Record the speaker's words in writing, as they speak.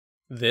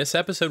This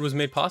episode was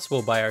made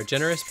possible by our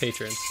generous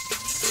patrons.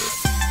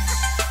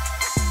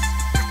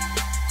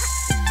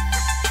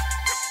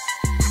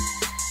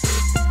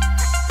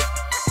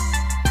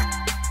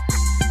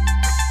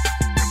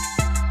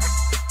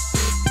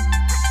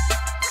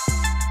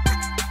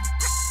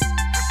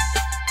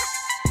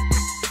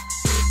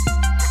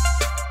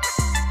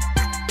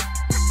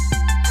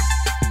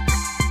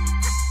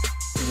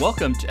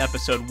 Welcome to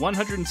episode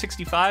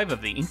 165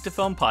 of the Ink to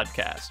Film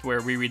podcast,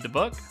 where we read the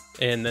book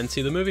And then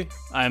see the movie.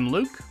 I'm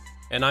Luke.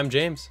 And I'm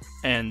James.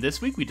 And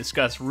this week we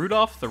discuss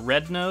Rudolph the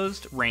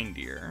Red-Nosed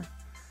Reindeer.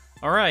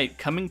 Alright,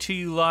 coming to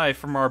you live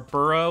from our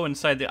burrow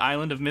inside the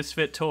Island of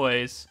Misfit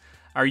Toys.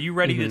 Are you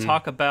ready to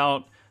talk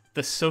about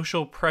the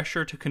social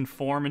pressure to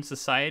conform in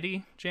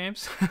society,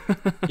 James?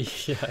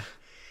 Yeah.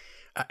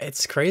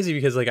 It's crazy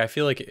because I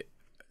feel like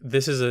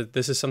this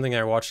is something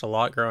I watched a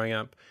lot growing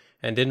up.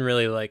 And didn't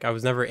really I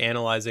was never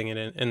analyzing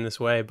it in this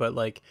way, but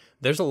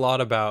there's a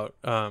lot about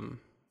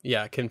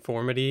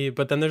conformity,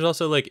 but then there's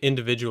also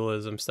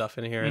individualism stuff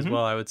in here as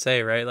well, I would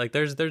say, right?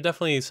 There's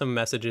definitely some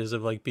messages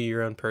of be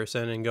your own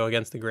person and go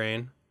against the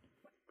grain.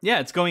 Yeah,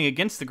 it's going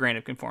against the grain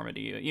of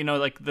conformity. You know,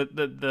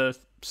 the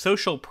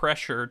social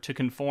pressure to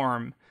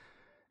conform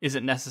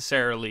isn't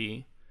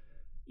necessarily,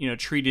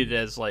 treated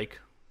as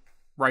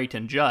right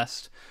and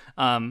just.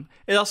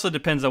 It also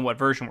depends on what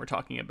version we're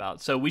talking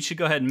about. So we should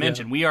go ahead and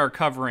mention we are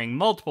covering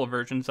multiple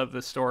versions of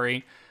this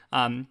story,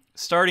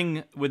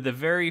 starting with the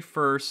very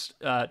first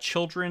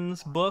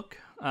children's book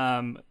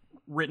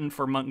written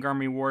for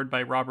Montgomery Ward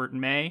by Robert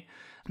May.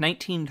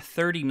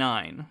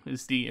 1939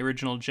 is the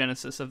original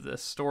genesis of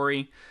this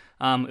story.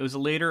 It was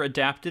later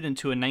adapted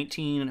into a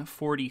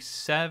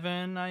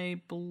 1947, I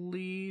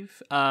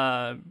believe,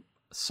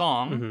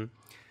 song.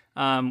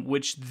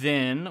 Which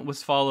then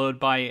was followed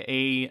by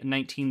a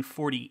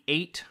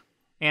 1948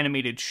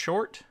 animated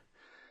short,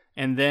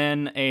 and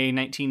then a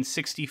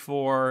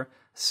 1964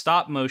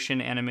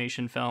 stop-motion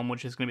animation film,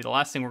 which is going to be the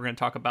last thing we're going to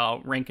talk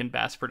about, Rankin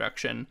Bass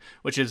production,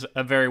 which is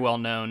a very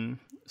well-known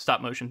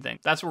stop-motion thing.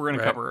 That's what we're going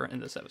to cover in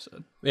this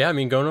episode. Yeah, I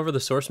mean, going over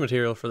the source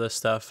material for this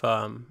stuff,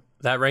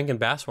 that Rankin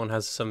Bass one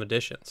has some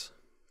additions,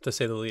 to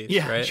say the least.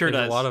 Yeah, right? Sure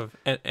There's does. A lot of,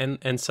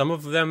 and some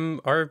of them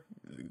are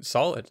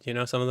solid.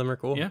 Some of them are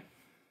cool.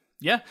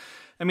 Yeah.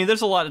 I mean,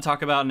 there's a lot to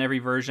talk about in every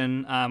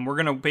version. We're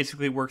going to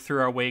basically work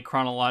through our way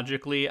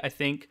chronologically, I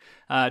think,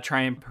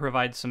 try and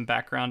provide some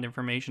background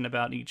information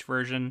about each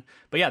version.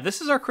 But yeah,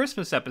 this is our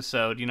Christmas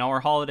episode,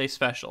 our holiday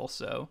special.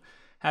 So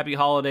happy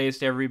holidays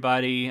to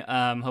everybody.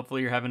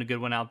 Hopefully you're having a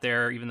good one out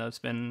there, even though it's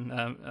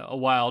been a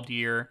wild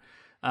year.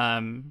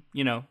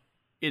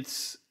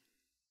 It's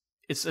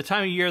a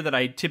time of year that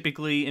I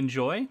typically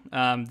enjoy.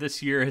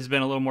 This year has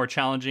been a little more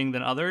challenging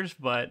than others,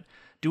 but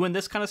doing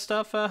this kind of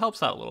stuff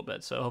helps out a little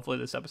bit. So hopefully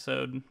this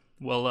episode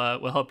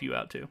will help you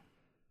out too.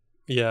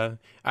 Yeah,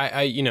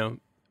 I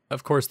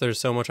of course there's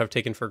so much I've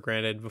taken for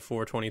granted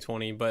before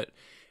 2020, but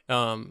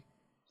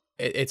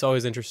it's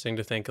always interesting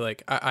to think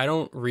I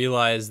don't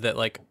realize that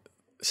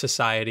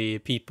society,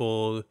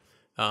 people,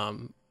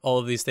 all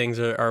of these things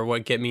are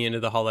what get me into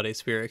the holiday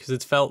spirit, because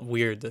it's felt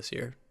weird this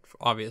year,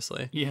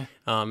 obviously. Yeah.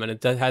 And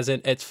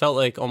it's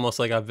felt almost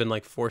like I've been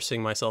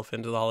forcing myself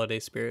into the holiday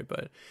spirit,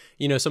 but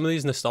some of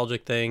these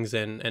nostalgic things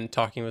and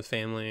talking with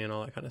family and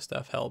all that kind of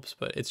stuff helps,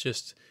 but it's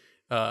just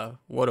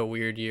what a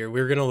weird year.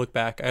 We're going to look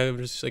back. I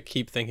just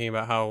keep thinking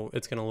about how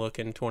it's going to look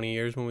in 20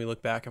 years when we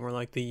look back and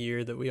we're the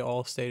year that we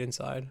all stayed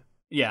inside.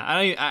 Yeah,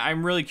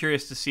 I'm really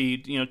curious to see,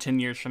 10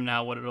 years from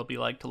now, what it'll be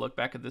like to look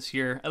back at this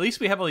year. At least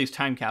we have all these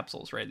time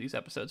capsules, right? These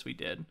episodes we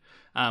did,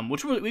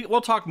 which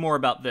we'll talk more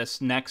about this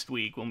next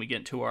week when we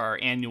get to our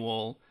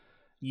annual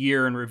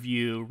year in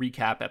review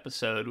recap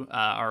episode,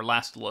 our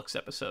last looks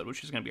episode,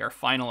 which is going to be our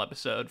final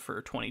episode for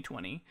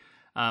 2020.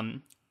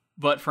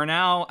 But for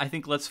now, I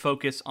think let's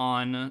focus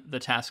on the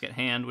task at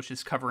hand, which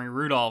is covering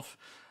Rudolph.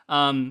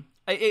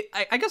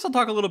 I guess I'll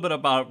talk a little bit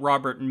about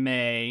Robert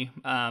May,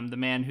 the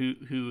man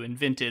who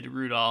invented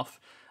Rudolph.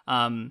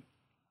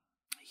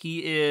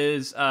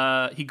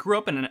 He grew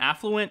up in an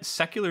affluent,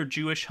 secular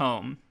Jewish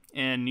home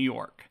in New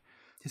York.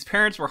 His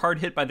parents were hard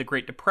hit by the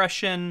Great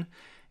Depression,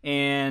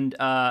 and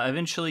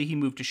eventually he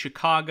moved to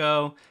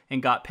Chicago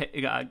and got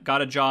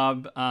a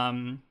job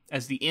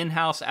as the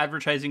in-house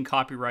advertising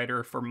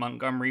copywriter for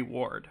Montgomery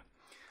Ward,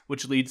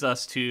 which leads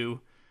us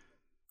to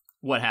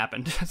what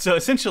happened. So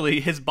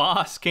essentially, his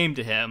boss came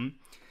to him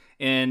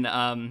in,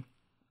 I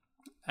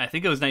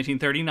think it was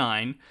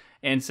 1939,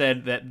 and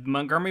said that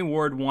Montgomery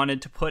Ward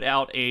wanted to put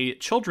out a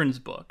children's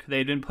book. They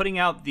had been putting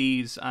out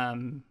these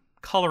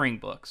coloring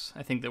books,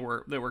 I think that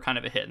were kind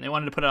of a hit, and they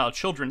wanted to put out a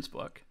children's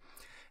book.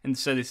 And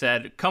so they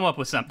said, come up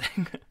with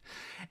something.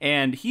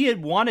 And he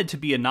had wanted to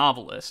be a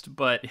novelist,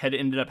 but had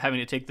ended up having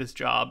to take this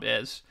job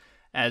as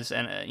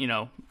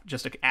an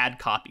just an ad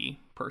copy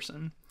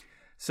person.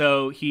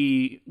 So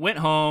he went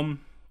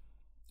home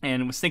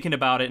and was thinking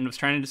about it and was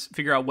trying to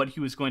figure out what he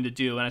was going to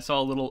do. And I saw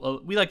a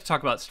little, we like to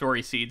talk about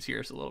story seeds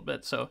here a little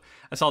bit. So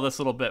I saw this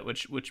little bit,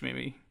 which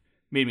made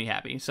me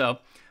happy. So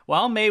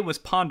while May was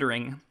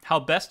pondering how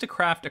best to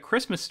craft a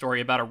Christmas story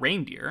about a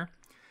reindeer,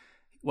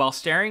 While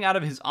staring out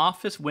of his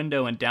office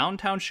window in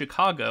downtown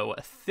Chicago,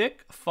 a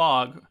thick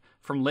fog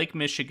from Lake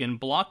Michigan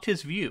blocked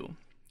his view,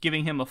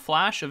 giving him a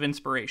flash of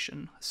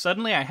inspiration.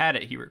 Suddenly I had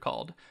it, he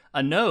recalled.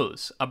 A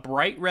nose, a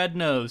bright red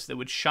nose that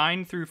would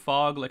shine through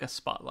fog like a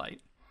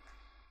spotlight.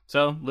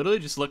 So, literally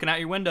just looking out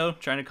your window,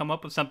 trying to come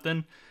up with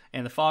something,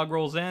 and the fog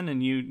rolls in,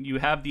 and you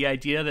have the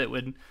idea that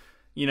would,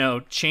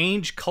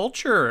 change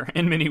culture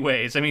in many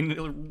ways. I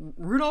mean,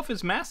 Rudolph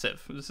is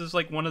massive. This is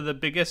like one of the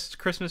biggest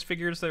Christmas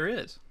figures there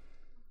is.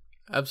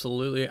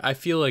 Absolutely. I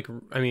feel like,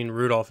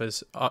 Rudolph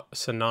is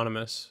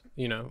synonymous,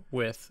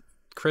 with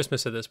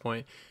Christmas at this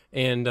point.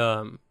 And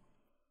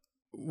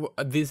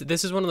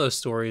this is one of those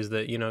stories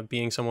that,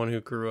 being someone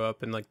who grew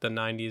up in like the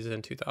 90s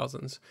and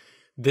 2000s,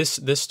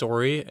 this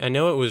story, I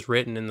know it was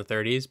written in the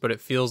 30s, but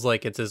it feels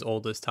like it's as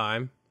old as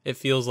time. It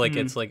feels like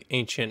it's like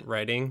ancient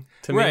writing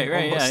to me.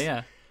 Right,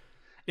 yeah.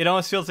 It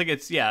almost feels like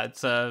it's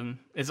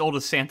as old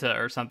as Santa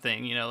or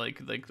something,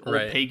 like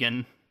old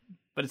pagan,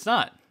 but it's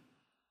not.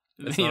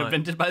 It's not.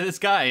 Invented by this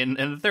guy in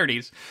the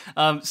 30s.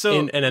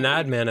 And an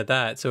ad man at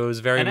that. So it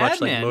was very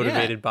much like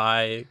motivated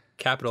by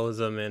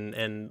capitalism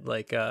and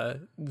like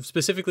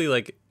specifically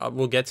like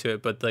we'll get to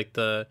it, but like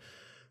the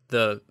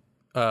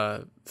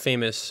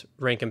famous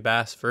Rankin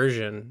Bass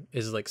version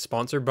is like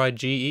sponsored by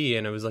GE,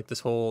 and it was like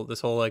this whole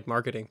like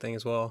marketing thing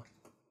as well.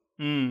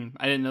 I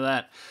didn't know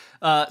that.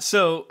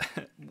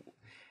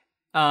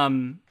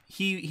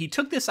 He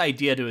took this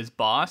idea to his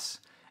boss.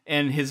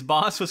 And his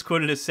boss was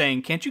quoted as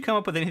saying, "Can't you come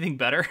up with anything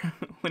better?"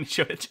 when he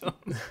showed it to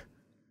him.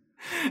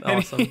 And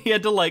Awesome. he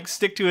had to like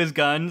stick to his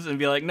guns and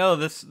be like, "No,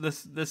 this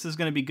is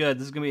going to be good.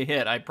 This is going to be a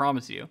hit. I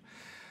promise you."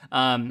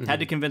 Had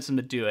to convince him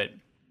to do it.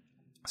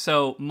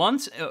 So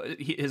months,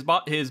 his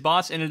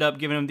boss ended up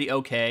giving him the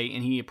okay,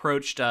 and he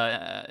approached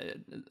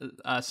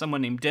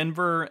someone named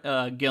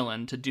Denver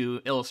Gillen to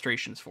do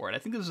illustrations for it. I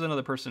think this was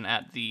another person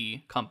at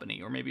the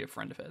company, or maybe a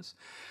friend of his.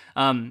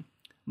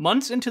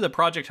 Months into the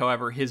project,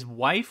 however, his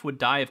wife would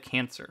die of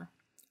cancer,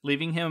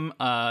 leaving him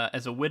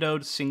as a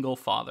widowed single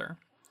father.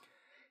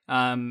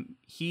 A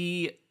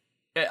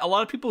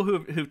lot of people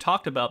who've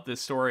talked about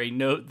this story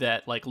note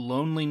that like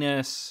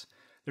loneliness,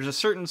 there's a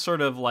certain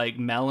sort of like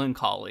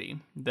melancholy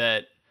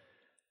that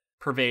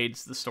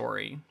pervades the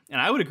story,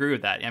 and I would agree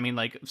with that. I mean,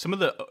 like some of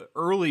the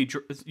early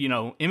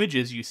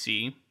images you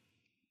see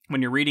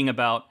when you're reading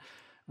about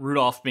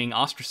Rudolph being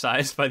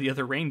ostracized by the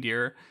other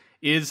reindeer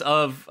is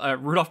of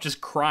Rudolph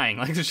just crying.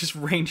 Like there's just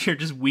reindeer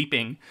just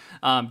weeping.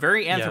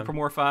 Very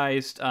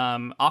anthropomorphized,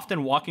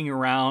 often walking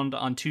around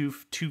on two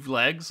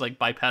legs, like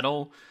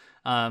bipedal.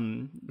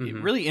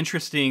 Really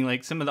interesting.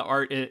 Like some of the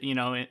art,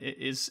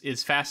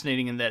 is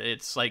fascinating in that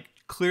it's like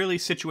clearly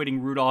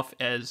situating Rudolph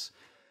as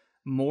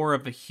more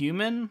of a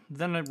human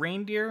than a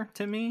reindeer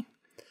to me.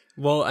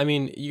 Well, I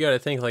mean, you got to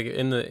think like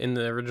in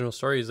the original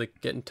story, he's like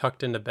getting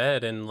tucked into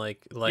bed and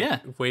like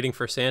waiting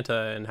for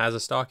Santa and has a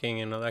stocking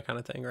and all that kind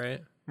of thing,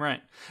 right?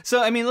 Right.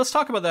 So, I mean, let's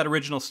talk about that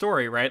original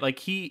story, right? Like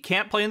he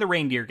can't play in the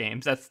reindeer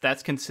games.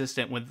 That's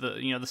consistent with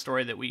the the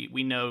story that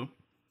we know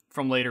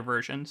from later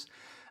versions.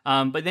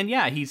 But then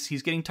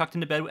he's getting tucked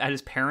into bed at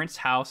his parents'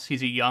 house.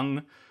 He's a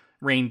young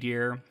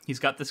reindeer. He's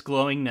got this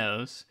glowing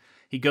nose.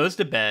 He goes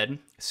to bed.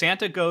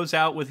 Santa goes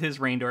out with his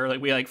reindeer.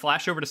 Like we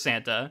flash over to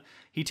Santa.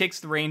 He takes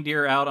the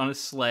reindeer out on his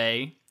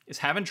sleigh. Is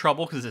having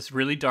trouble because it's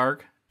really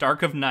dark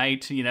of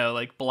night.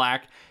 Like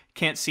black,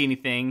 can't see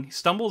anything.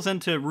 Stumbles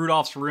into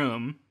Rudolph's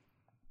room,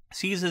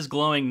 sees his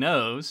glowing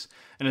nose,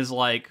 and is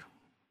like,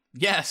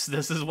 "Yes,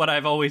 this is what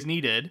I've always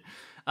needed.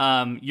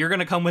 You're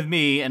gonna come with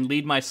me and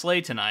lead my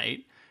sleigh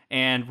tonight."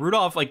 And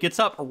Rudolph gets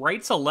up,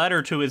 writes a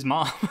letter to his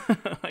mom,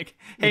 like,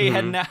 "Hey,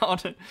 heading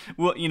out.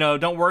 Well,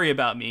 don't worry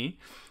about me."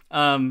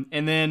 And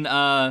then,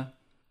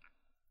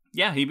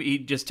 he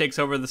just takes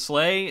over the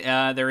sleigh.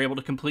 They're able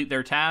to complete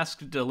their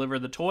task, deliver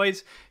the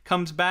toys.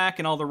 Comes back,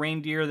 and all the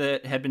reindeer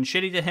that had been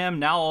shitty to him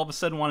now all of a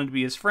sudden wanted to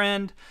be his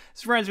friend.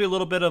 This reminds me a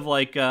little bit of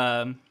like,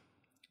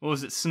 what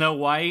was it, Snow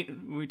White?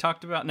 We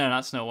talked about no,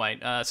 not Snow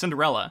White,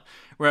 Cinderella,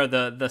 where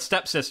the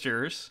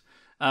stepsisters,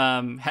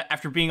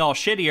 after being all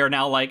shitty, are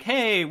now like,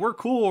 "Hey, we're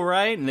cool,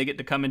 right?" And they get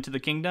to come into the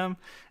kingdom,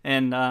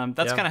 and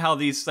that's kind of how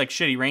these like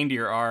shitty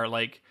reindeer are.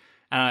 Like,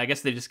 I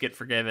guess they just get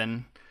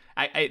forgiven.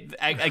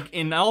 I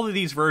in all of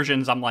these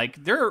versions, I'm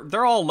like,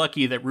 they're all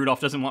lucky that Rudolph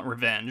doesn't want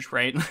revenge,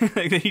 right?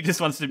 He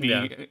just wants to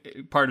be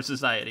part of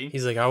society.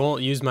 He's like, "I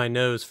won't use my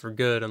nose for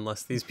good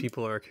unless these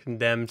people are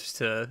condemned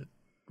to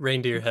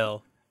reindeer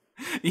hell."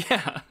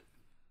 Yeah.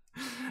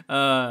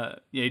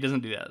 He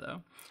doesn't do that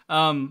though.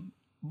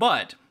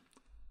 But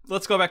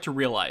let's go back to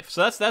real life.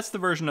 So that's the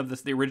version of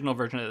this, the original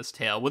version of this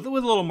tale with a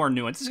little more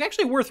nuance. It's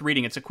actually worth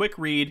reading. It's a quick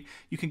read.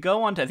 You can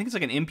go on to, I think it's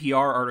like an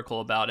NPR article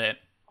about it,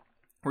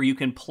 where you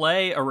can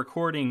play a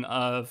recording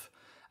of,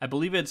 I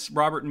believe it's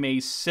Robert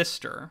May's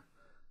sister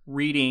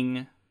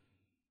reading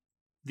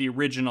the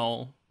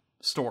original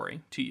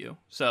story to you.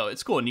 So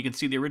it's cool, and you can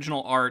see the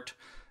original art.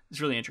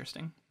 It's really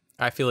interesting.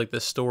 I feel like the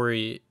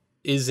story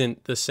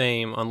isn't the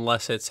same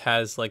unless it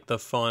has like the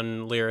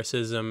fun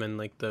lyricism and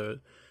like the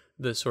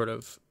sort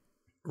of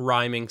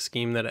rhyming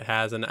scheme that it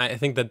has, and I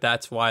think that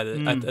that's why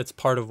that's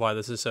part of why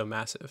this is so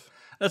massive.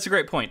 That's a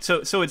great point.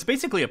 So it's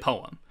basically a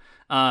poem.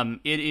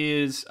 It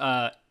is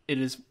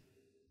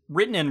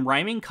written in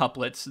rhyming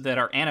couplets that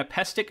are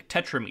anapestic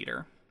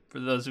tetrameter, for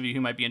those of you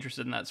who might be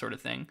interested in that sort of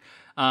thing.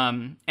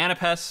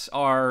 Anapests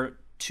are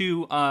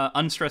two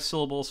unstressed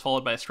syllables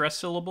followed by a stressed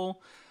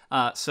syllable.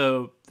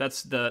 So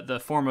that's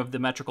the form of the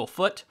metrical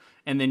foot.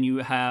 And then you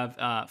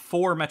have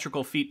 4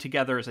 metrical feet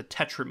together as a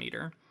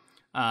tetrameter.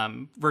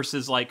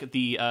 Versus like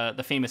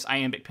the famous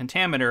iambic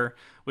pentameter,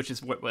 which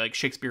is what like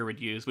Shakespeare would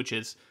use, which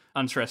is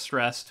unstressed,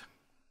 stressed,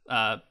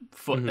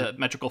 foot,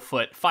 metrical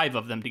foot, 5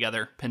 of them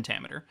together,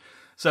 pentameter.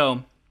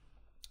 So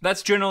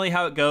that's generally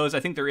how it goes. I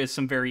think there is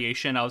some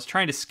variation. I was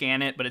trying to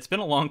scan it, but it's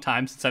been a long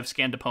time since I've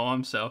scanned a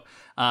poem, so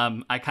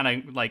I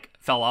kind of like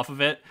fell off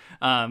of it.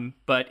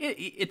 But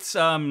it's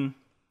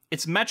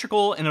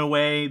metrical in a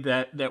way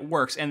that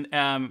works. And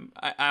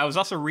I was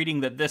also reading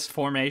that this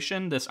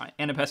formation, this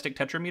anapestic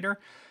tetrameter,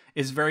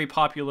 is very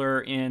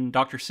popular in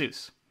Dr.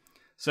 Seuss.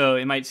 So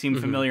it might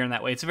seem familiar in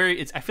that way.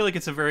 I feel like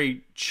it's a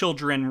very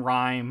children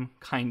rhyme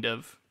kind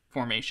of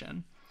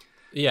formation.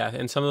 Yeah,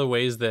 and some of the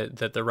ways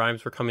that the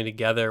rhymes were coming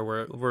together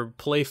were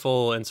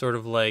playful and sort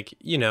of like,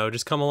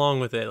 just come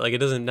along with it. Like, it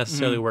doesn't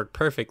necessarily work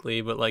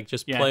perfectly, but like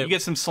just play. You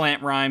get some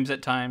slant rhymes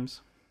at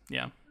times.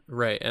 Yeah.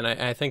 Right, and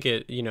I think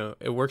it,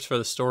 it works for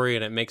the story,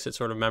 and it makes it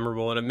sort of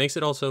memorable, and it makes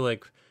it also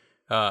like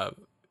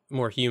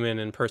more human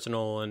and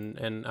personal,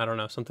 and I don't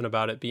know, something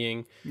about it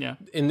being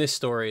in this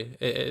story.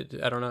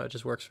 I don't know, it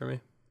just works for me.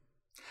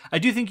 I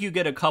do think you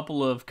get a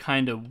couple of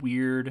kind of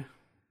weird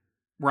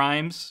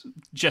rhymes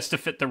just to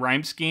fit the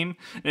rhyme scheme,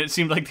 and it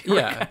seemed like they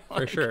were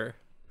for sure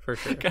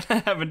kind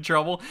of having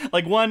trouble.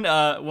 Like one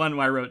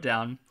I wrote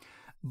down: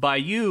 by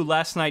you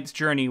last night's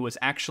journey was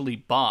actually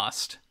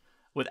bossed.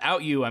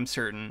 Without you, I'm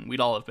certain we'd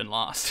all have been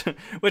lost.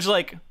 Which,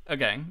 like,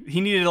 okay,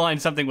 he needed to line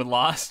something with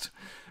lost.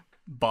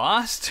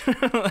 Bossed?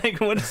 Like,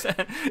 what is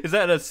that? Is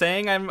that a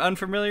saying I'm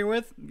unfamiliar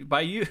with?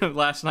 By you,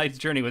 last night's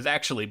journey was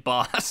actually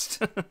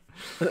bossed. I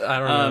don't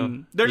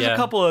know. There's a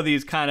couple of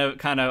these kind of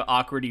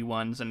awkwardy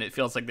ones, and it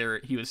feels like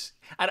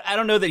I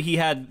don't know that he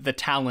had the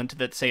talent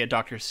that, say, a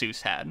Dr.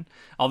 Seuss had.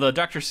 Although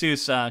Dr.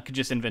 Seuss could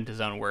just invent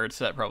his own words,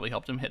 so that probably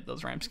helped him hit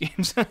those rhyme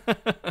schemes.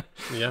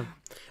 Yeah.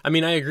 I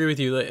mean, I agree with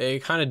you.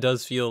 It kind of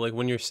does feel like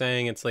when you're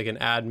saying it's like an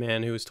ad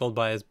man who was told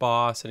by his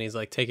boss, and he's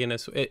like taking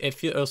us.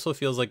 It also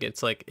feels like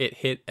it's like it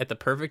hit at the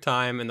perfect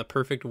time in the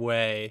perfect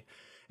way,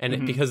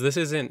 and because this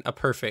isn't a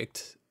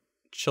perfect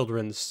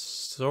children's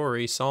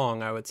story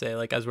song, I would say,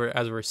 like as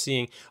we're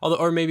seeing,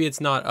 or maybe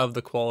it's not of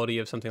the quality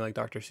of something like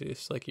Dr.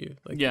 Seuss, like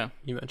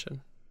you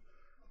mentioned.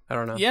 I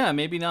don't know. Yeah,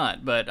 maybe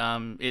not, but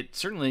it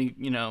certainly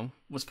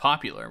was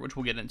popular, which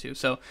we'll get into.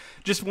 So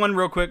just one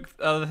real quick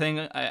other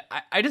thing,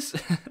 I just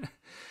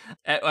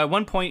at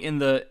one point in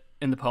the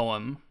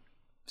poem,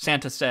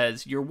 Santa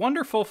says, "Your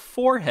wonderful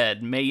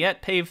forehead may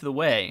yet pave the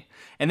way."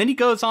 And then he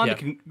goes on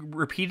to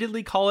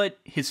repeatedly call it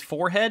his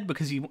forehead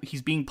because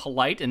he's being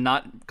polite and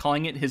not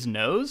calling it his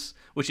nose,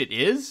 which it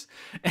is.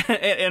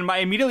 And I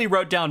immediately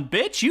wrote down,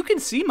 "Bitch, you can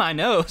see my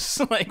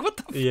nose." Like, what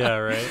the fuck? Yeah,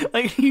 right.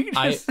 Like,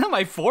 it's not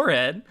my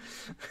forehead.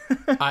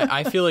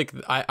 I feel like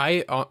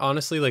I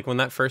honestly, like, when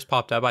that first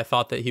popped up, I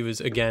thought that he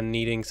was again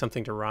needing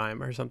something to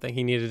rhyme or something.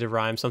 He needed to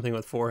rhyme something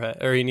with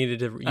forehead, or he needed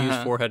to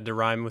use forehead to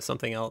rhyme with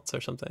something else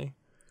or something.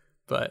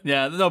 But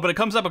but it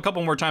comes up a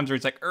couple more times where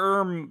it's like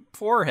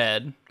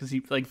forehead, because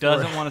he like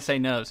doesn't want to say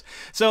nose.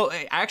 So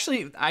I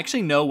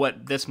actually know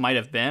what this might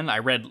have been. I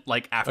read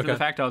like after the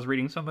fact. I was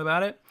reading something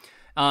about it.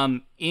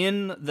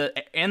 In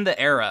the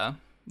era,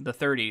 the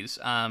 30s,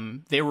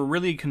 they were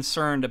really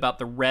concerned about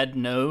the red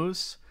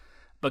nose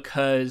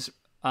because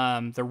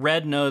the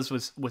red nose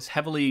was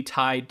heavily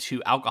tied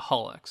to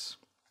alcoholics,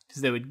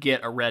 because they would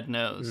get a red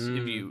nose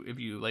if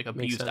you like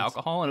abused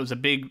alcohol, and it was a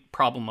big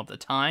problem of the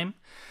time,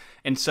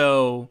 and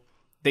so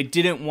they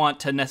didn't want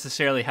to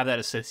necessarily have that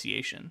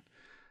association.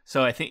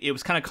 So I think it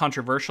was kind of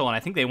controversial, and I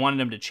think they wanted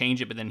him to change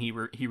it, but then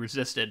he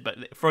resisted.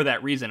 But for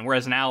that reason,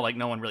 whereas now, like,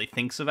 no one really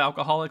thinks of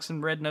alcoholics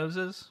and red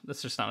noses.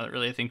 That's just not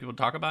really a thing people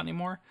talk about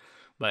anymore.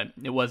 But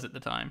it was at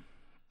the time.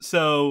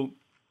 So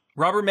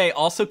Robert May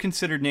also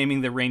considered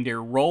naming the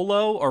reindeer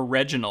Rollo or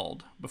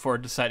Reginald before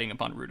deciding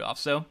upon Rudolph.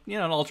 So, an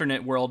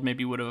alternate world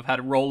maybe would have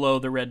had Rollo,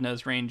 the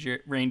red-nosed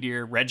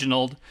reindeer,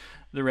 Reginald,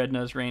 the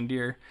red-nosed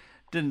reindeer.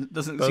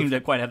 Doesn't seem to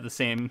quite have the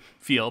same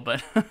feel,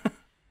 but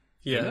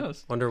yeah. Who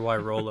knows? Wonder why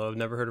Rollo. I've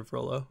never heard of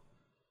Rollo.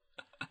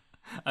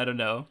 I don't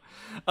know.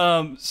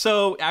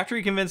 So after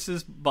he convinces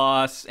his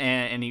boss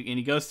and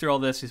he goes through all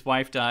this, his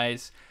wife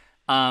dies.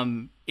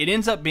 It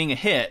ends up being a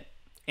hit,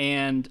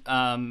 and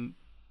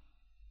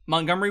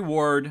Montgomery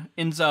Ward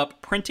ends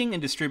up printing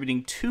and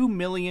distributing 2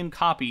 million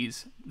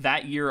copies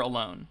that year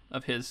alone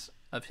of his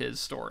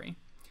story.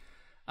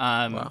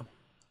 Wow.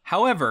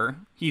 However,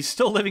 he's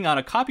still living on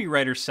a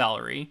copywriter's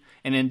salary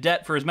and in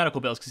debt for his medical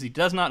bills because he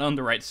does not own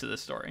the rights to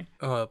this story.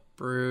 Oh,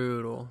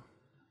 brutal.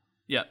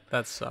 Yep.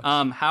 That sucks.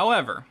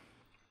 However,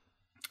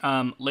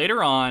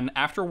 later on,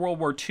 after World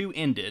War II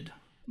ended,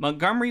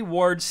 Montgomery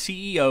Ward's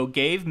CEO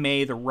gave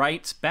May the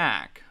rights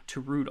back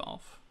to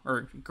Rudolph,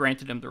 or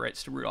granted him the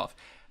rights to Rudolph.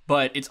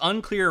 But it's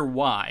unclear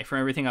why, from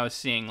everything I was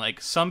seeing.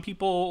 Like, some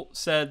people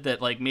said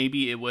that, like,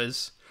 maybe it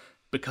was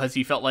because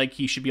he felt like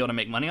he should be able to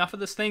make money off of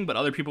this thing, but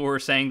other people were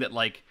saying that,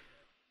 like,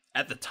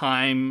 at the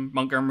time,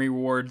 Montgomery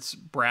Ward's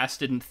brass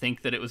didn't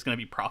think that it was going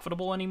to be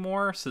profitable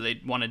anymore, so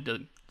they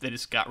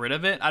just got rid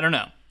of it. I don't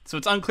know. So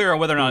it's unclear on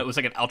whether or not it was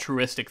like an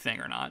altruistic thing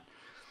or not.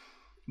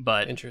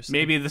 But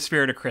maybe the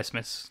spirit of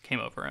Christmas came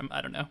over him.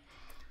 I don't know.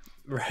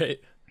 Right.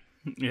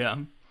 Yeah.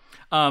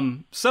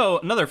 So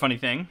another funny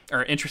thing,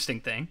 or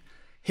interesting thing,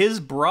 his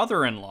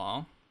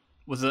brother-in-law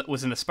was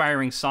an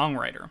aspiring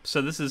songwriter.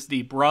 So this is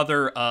the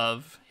brother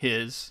of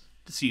his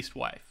deceased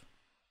wife,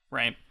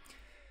 right?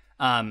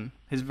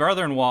 His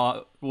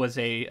brother-in-law was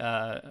a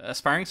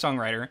aspiring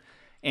songwriter,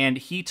 and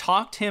he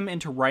talked him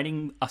into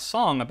writing a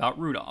song about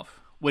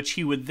Rudolph, which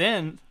he would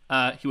then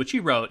which he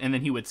wrote, and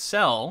then he would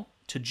sell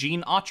to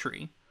Gene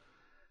Autry,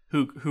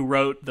 who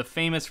wrote the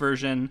famous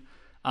version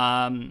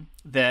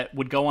that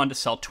would go on to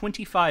sell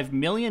 25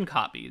 million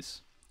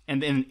copies,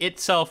 and then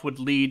itself would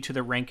lead to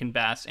the Rankin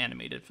Bass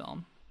animated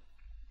film.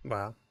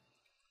 Wow.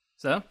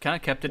 So kind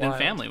of kept it in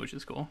family, which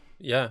is cool.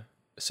 Yeah.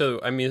 So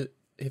I mean,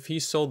 if he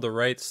sold the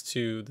rights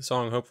to the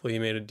song, hopefully he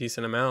made a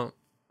decent amount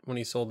when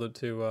he sold it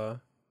to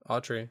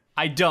Autry.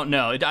 I don't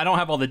know. I don't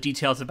have all the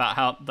details about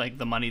how, like,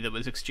 the money that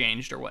was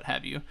exchanged or what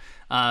have you.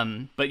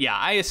 But yeah,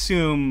 I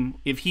assume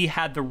if he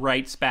had the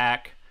rights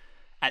back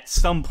at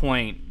some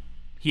point,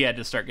 he had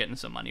to start getting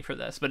some money for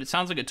this. But it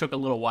sounds like it took a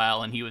little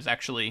while, and he was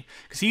actually,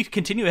 because he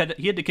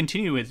had to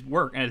continue his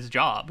work and his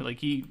job.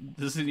 Like, it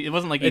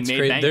wasn't like he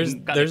made bank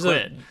and got to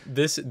quit.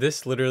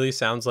 This literally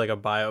sounds like a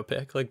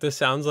biopic. Like, this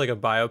sounds like a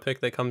biopic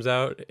that comes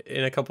out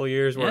in a couple of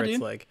years where it's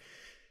like,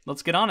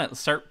 let's get on it. Let's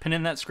start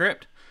pinning that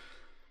script.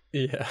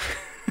 Yeah.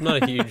 I'm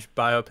not a huge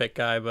biopic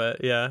guy,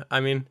 but yeah, I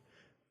mean,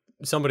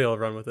 somebody will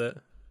run with it.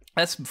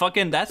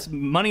 That's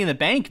money in the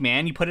bank,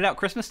 man. You put it out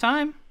Christmas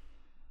time.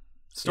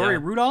 Story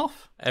of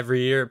Rudolph.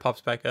 Every year it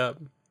pops back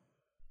up.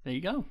 There you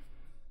go.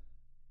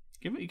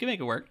 You can make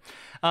it work.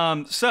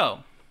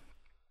 So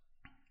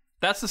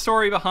that's the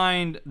story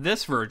behind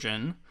this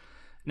version.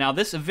 Now,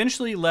 this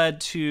eventually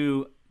led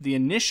to the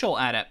initial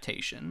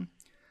adaptation.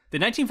 The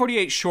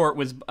 1948 short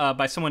was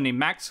by someone named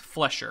Max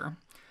Flesher.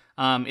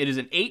 It is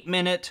an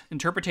 8-minute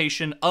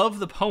interpretation of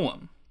the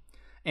poem,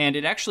 and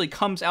it actually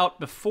comes out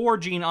before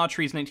Gene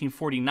Autry's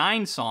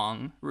 1949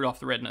 song, Rudolph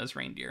the Red-Nosed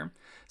Reindeer,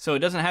 so it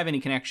doesn't have any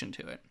connection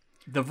to it.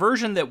 The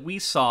version that we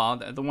saw,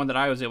 the one that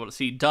I was able to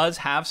see, does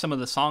have some of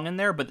the song in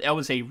there, but that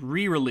was a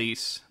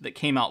re-release that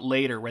came out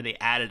later where they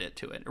added it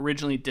to it.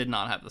 Originally did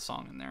not have the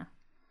song in there,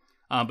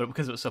 but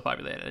because it was so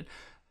popular, they added it.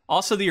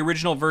 Also, the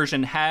original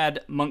version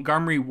had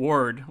Montgomery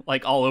Ward,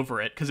 like, all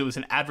over it, because it was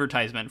an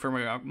advertisement for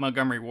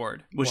Montgomery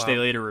Ward, which they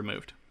later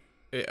removed.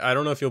 I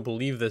don't know if you'll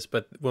believe this,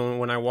 but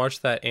when I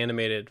watched that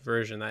animated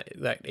version,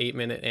 that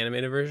 8-minute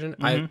animated version,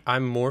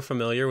 I'm more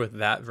familiar with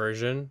that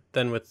version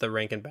than with the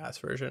Rankin Bass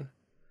version.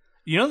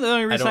 You know, the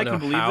only reason I can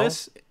believe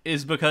this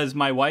is because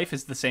my wife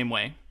is the same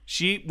way.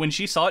 When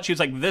she saw it, she was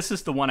like, "This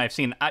is the one I've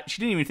seen." She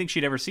didn't even think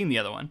she'd ever seen the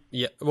other one.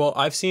 Yeah, well,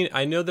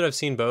 I know that I've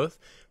seen both,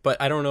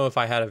 but I don't know if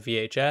I had a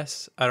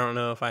VHS. I don't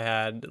know if I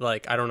had,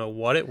 like, I don't know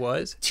what it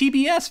was.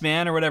 TBS,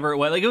 man, or whatever it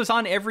was. Like, it was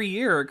on every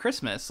year at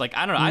Christmas. Like,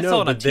 I don't know. I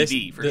saw it on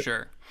TV for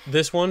sure.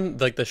 This one,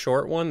 like the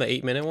short one, the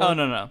 8-minute one?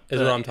 Oh, no. Is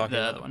what I'm talking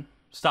about. The other one.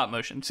 Stop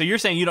motion. So you're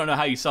saying you don't know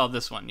how you saw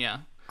this one, yeah.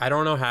 I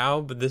don't know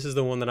how, but this is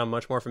the one that I'm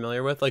much more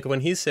familiar with. Like,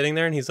 when he's sitting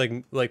there and he's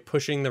like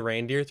pushing the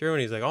reindeer through,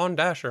 and he's like, on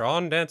Dasher,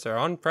 on Dancer,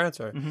 on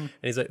Prancer. And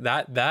he's like,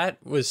 that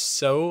was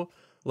so,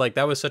 like,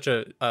 that was such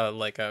a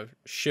like a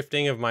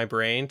shifting of my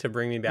brain to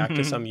bring me back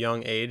to some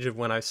young age of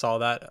when I saw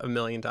that a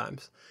million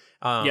times.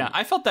 Yeah,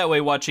 I felt that way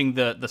watching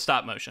the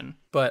stop motion.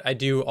 But I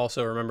do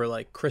also remember,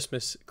 like,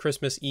 Christmas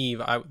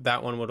Eve,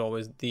 that one would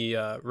always,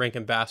 the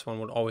Rankin Bass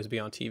one would always be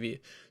on TV.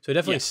 So I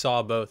definitely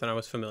saw both, and I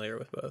was familiar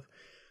with both.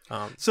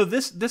 So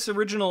this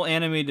original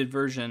animated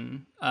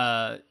version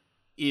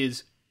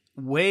is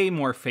way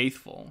more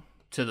faithful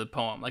to the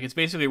poem. Like, it's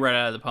basically right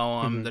out of the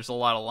poem. There's a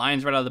lot of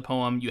lines right out of the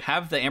poem. You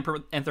have the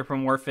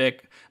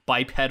anthropomorphic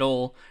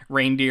bipedal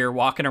reindeer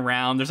walking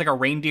around. There's like a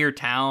reindeer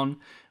town,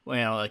 you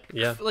know,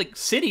 like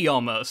city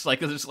almost. Like,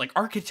 there's like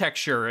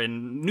architecture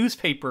and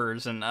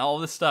newspapers and all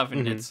this stuff,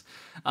 and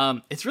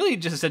it's really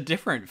just a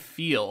different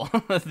feel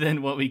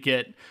than what we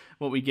get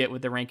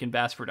with the Rankin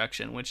Bass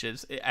production, which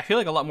is, I feel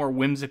like, a lot more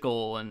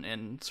whimsical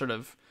and sort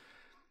of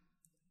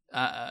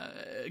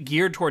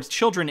geared towards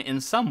children in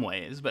some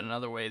ways, but in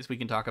other ways we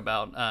can talk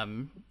about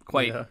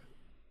quite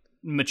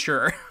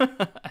mature,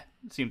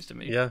 it seems to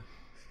me. Yeah.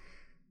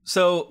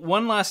 So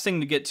one last thing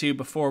to get to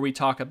before we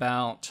talk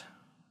about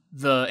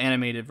the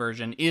animated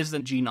version is the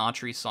Gene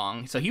Autry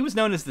song. So he was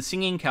known as the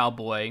Singing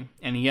Cowboy,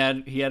 and he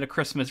had a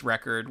Christmas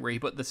record where he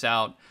put this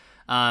out.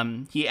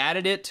 He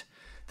added it.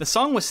 The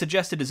song was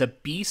suggested as a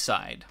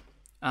B-side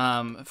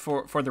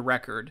for the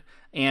record,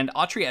 and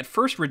Autry at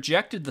first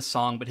rejected the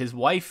song, but his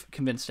wife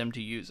convinced him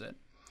to use it.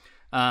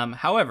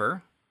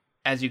 However,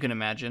 as you can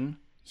imagine,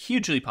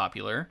 hugely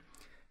popular.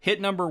 Hit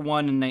number 1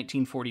 in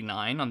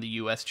 1949 on the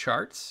U.S.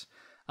 charts.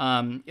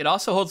 It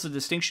also holds the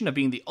distinction of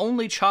being the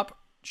only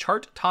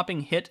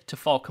chart-topping hit to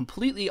fall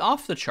completely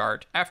off the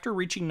chart after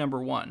reaching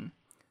number 1.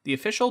 The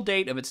official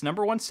date of its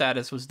number 1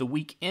 status was the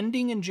week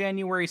ending in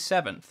January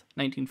 7th,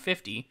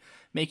 1950,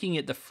 making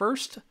it the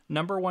first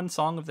number 1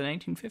 song of the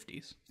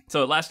 1950s.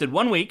 So it lasted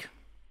 1 week,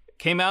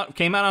 came out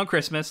on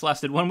Christmas,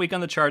 lasted 1 week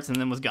on the charts, and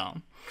then was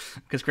gone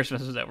because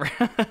Christmas was over.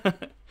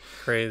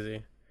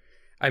 Crazy.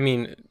 I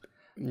mean,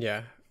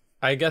 yeah.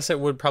 I guess it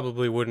would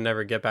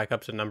never get back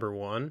up to number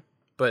 1,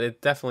 but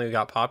it definitely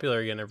got popular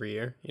again every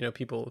year. You know,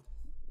 people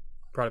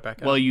brought it back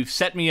up. Well, you've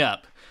set me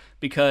up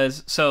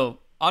because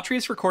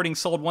Autry's recording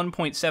sold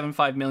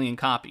 1.75 million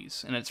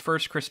copies in its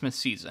first Christmas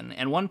season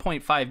and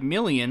 1.5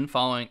 million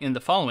in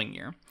the following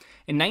year.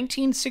 In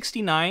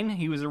 1969,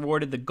 he was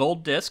awarded the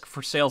gold disc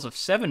for sales of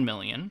 7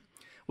 million,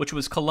 which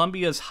was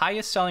Columbia's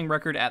highest selling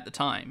record at the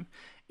time.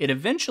 It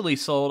eventually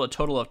sold a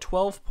total of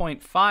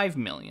 12.5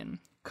 million.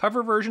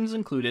 Cover versions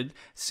included,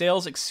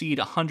 sales exceed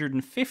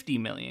 150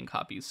 million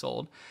copies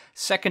sold,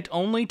 second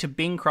only to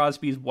Bing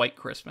Crosby's White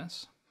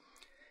Christmas.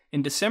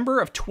 In December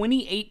of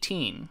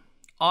 2018,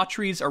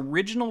 Autry's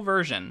original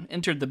version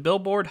entered the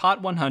Billboard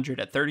Hot 100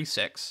 at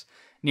 36.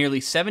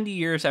 Nearly 70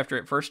 years after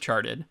it first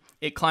charted,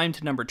 it climbed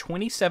to number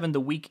 27 the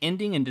week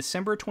ending in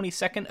December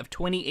 22nd of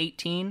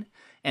 2018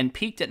 and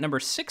peaked at number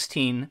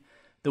 16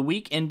 the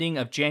week ending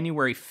of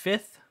January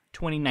 5th,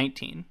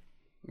 2019.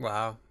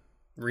 Wow.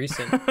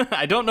 Recent.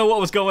 I don't know what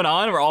was going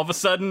on where all of a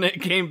sudden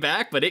it came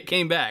back, but it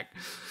came back.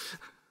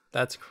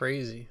 That's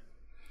crazy.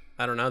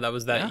 I don't know. That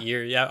was that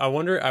year. Yeah. I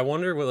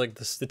wonder what like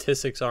the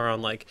statistics are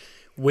on like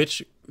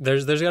which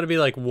there's got to be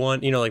like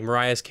one, you know, like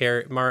Mariah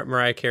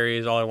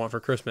Carey's All I Want for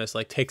Christmas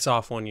like takes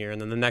off one year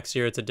and then the next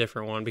year it's a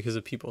different one because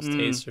of people's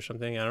taste or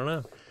something. I don't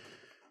know.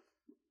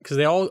 Because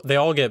they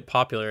all get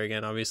popular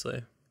again,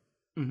 obviously.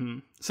 Mm-hmm.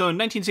 So in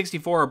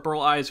 1964,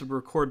 Burl Ives would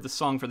record the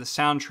song for the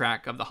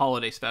soundtrack of the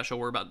holiday special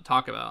we're about to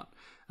talk about,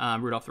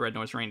 Rudolph the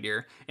Red-Nosed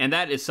Reindeer, and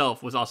that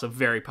itself was also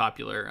very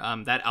popular.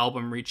 That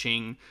album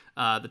reaching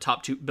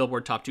the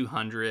Billboard Top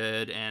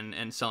 200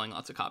 and selling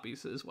lots of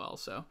copies as well.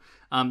 So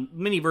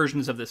many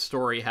versions of this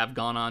story have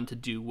gone on to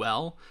do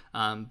well,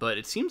 but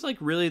it seems like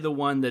really the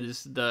one that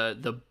is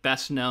the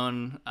best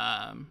known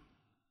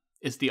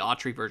is the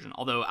Autry version.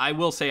 Although I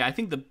will say I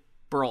think the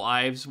Burl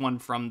Ives one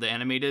from the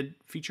animated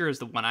feature is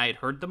the one I had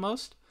heard the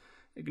most.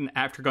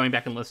 After going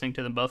back and listening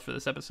to them both for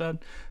this episode,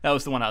 that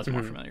was the one I was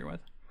more familiar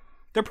with.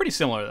 They're pretty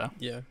similar,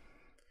 though.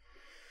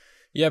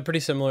 Yeah, pretty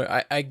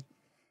similar.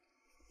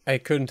 I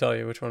couldn't tell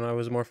you which one I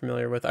was more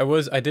familiar with.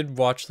 I did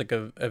watch like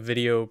a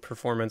video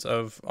performance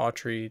of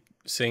Autry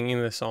singing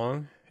the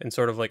song in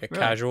sort of like a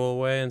casual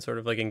way and sort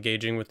of like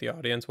engaging with the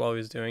audience while he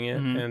was doing it.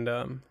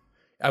 And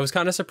I was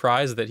kind of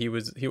surprised that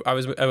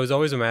I was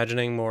always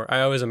imagining more.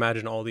 I always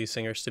imagine all these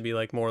singers to be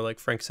like more like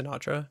Frank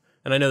Sinatra.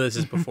 And I know this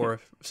is before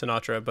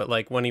Sinatra, but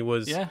like when he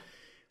was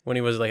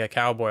like a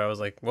cowboy, I was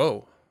like,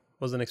 whoa,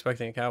 wasn't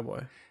expecting a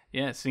cowboy.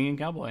 Yeah, singing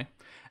cowboy.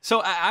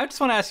 So I just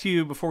want to ask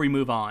you before we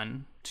move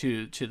on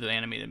to the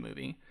animated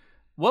movie,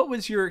 what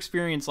was your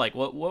experience like?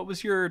 What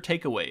was your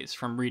takeaways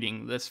from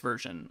reading this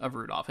version of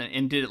Rudolph?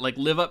 And did it like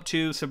live up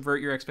to, subvert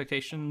your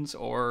expectations,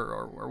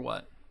 or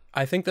what?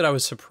 I think that I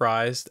was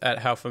surprised at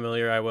how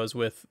familiar I was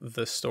with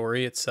the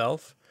story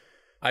itself.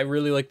 I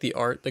really like the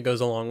art that goes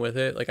along with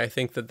it. Like I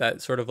think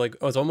that sort of like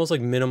it was almost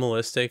like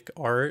minimalistic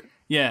art.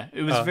 Yeah,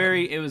 it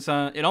was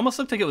it almost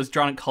looked like it was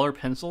drawn in color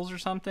pencils or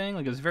something.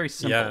 Like it was very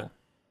simple.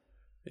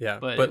 Yeah.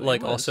 But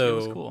like also it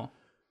was cool.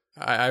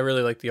 I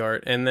really like the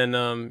art. And then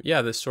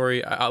the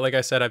story, like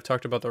I said, I've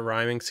talked about the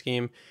rhyming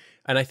scheme,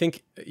 and I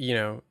think, you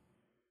know,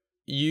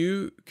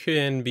 you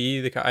can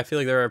be I feel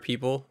like there are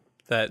people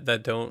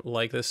that don't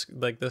like this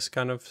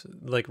kind of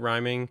like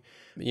rhyming,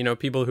 you know,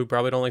 people who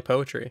probably don't like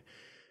poetry.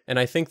 And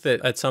I think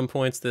that at some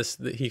points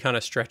he kind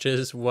of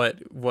stretches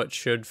what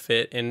should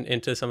fit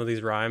into some of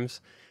these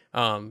rhymes.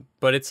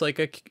 But it's like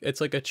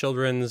a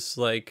children's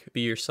like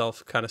be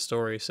yourself kind of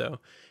story. So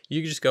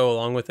you just go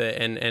along with it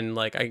and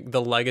like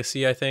the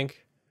legacy, I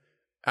think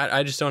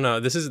I just don't know.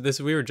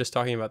 We were just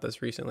talking about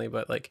this recently,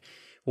 but like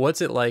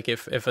what's it like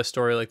if a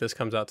story like this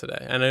comes out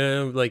today? And I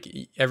know like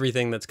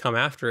everything that's come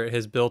after it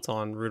has built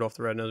on Rudolph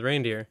the Red-Nosed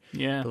Reindeer.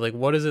 Yeah. But like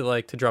what is it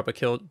like to drop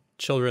a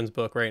children's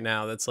book right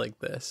now that's like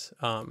this?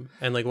 And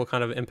like what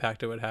kind of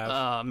impact it would have?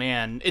 Oh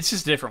man, it's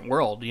just a different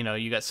world. You know,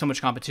 you got so much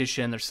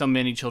competition. There's so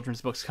many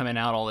children's books coming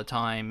out all the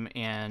time.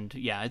 And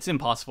yeah, it's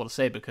impossible to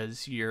say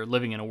because you're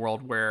living in a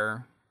world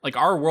where like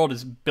our world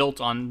is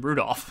built on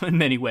Rudolph in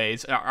many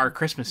ways. Our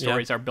Christmas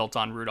stories are built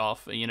on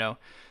Rudolph, you know?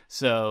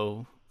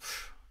 So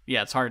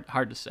yeah, it's hard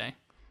to say,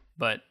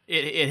 but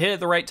it hit at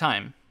the right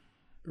time.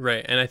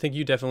 Right. And I think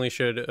you definitely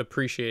should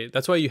appreciate,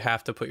 that's why you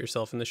have to put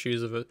yourself in the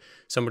shoes of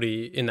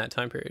somebody in that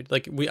time period.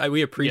 Like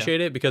we appreciate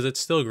it because it's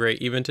still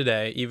great even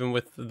today, even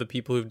with the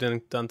people who've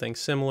done things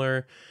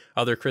similar,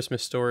 other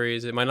Christmas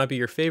stories. It might not be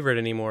your favorite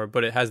anymore,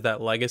 but it has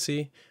that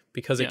legacy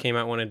because it came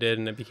out when it did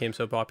and it became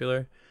so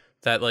popular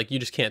that like you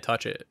just can't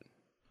touch it.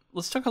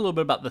 Let's talk a little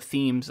bit about the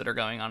themes that are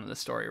going on in the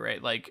story,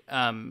 right? Like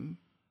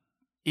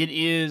it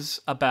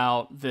is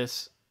about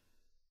this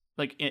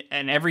like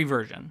in every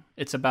version,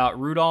 it's about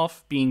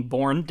Rudolph being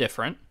born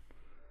different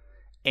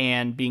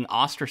and being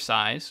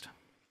ostracized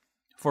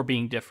for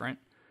being different.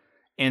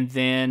 And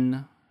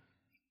then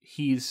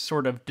he's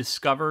sort of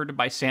discovered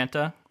by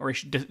Santa, or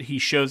he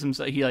shows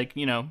himself, he like,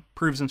 you know,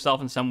 proves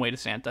himself in some way to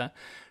Santa,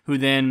 who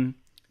then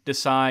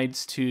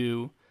decides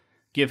to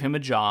give him a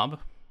job.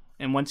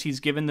 And once he's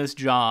given this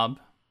job,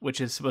 which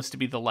is supposed to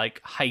be the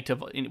like height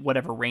of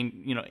whatever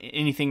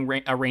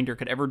anything a reindeer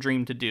could ever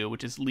dream to do,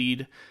 which is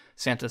lead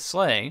Santa's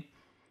sleigh,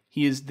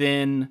 he is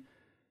then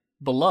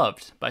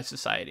beloved by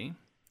society.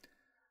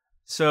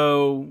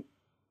 So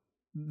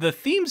the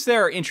themes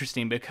there are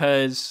interesting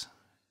because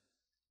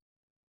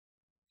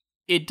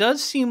it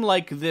does seem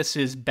like this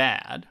is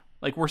bad.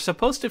 Like, we're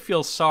supposed to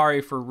feel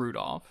sorry for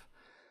Rudolph,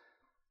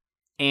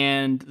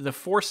 and the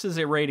forces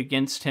arrayed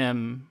against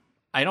him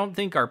I don't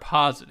think are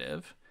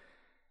positive.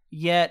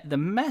 Yet the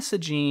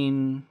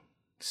messaging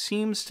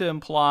seems to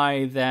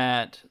imply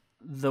that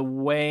the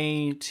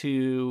way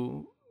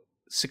to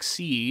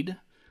succeed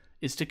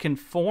is to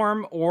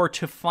conform, or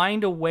to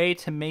find a way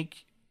to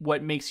make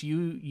what makes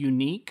you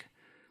unique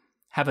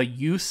have a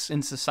use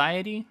in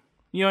society.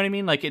 You know what I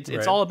mean? Like,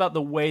 it's all about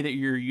the way that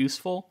you're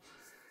useful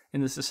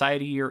in the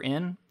society you're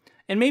in.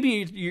 And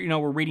maybe, you know,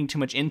 we're reading too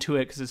much into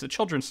it because it's a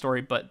children's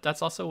story, but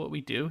that's also what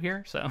we do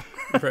here. So,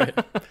 right.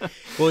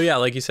 Well, yeah,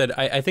 like you said,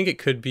 I think it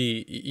could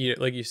be,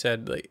 like you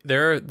said, like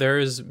there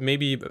is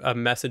maybe a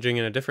messaging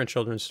in a different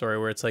children's story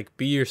where it's like,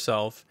 be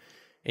yourself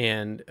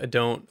and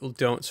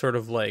don't sort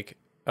of like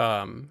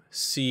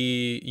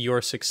see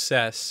your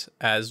success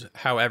as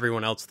how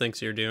everyone else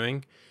thinks you're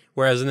doing.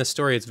 Whereas in this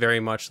story, it's very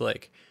much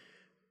like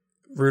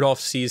Rudolph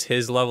sees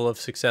his level of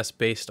success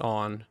based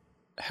on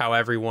how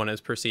everyone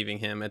is perceiving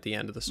him at the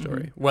end of the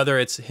story. Mm-hmm. Whether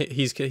it's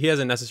he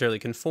hasn't necessarily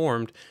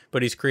conformed,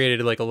 but he's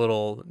created like a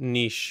little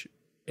niche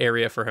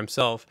area for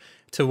himself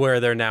to where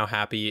they're now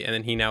happy, and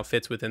then he now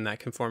fits within that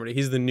conformity.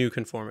 He's the new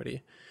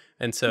conformity.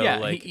 And so, yeah,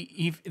 like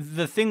he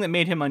the thing that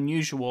made him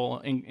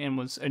unusual and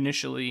was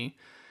initially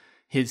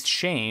his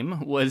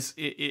shame was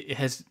it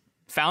has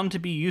found to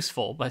be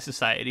useful by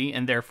society,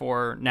 and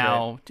therefore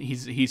now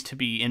he's to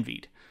be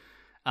envied.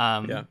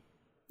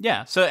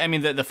 Yeah. So I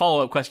mean, the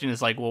follow up question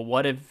is like, well,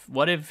 what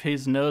if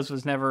his nose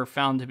was never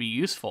found to be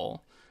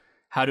useful?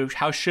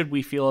 How should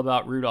we feel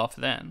about Rudolph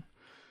then?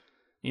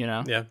 You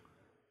know? Yeah.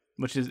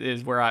 Which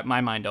is where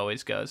my mind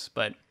always goes.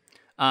 But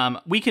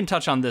we can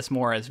touch on this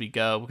more as we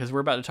go, because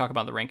we're about to talk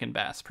about the Rankin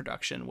Bass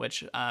production,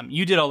 which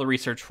you did all the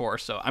research for.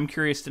 So I'm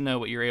curious to know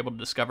what you're able to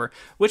discover.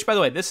 Which, by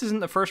the way, this isn't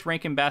the first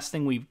Rankin Bass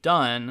thing we've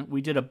done.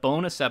 We did a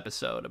bonus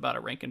episode about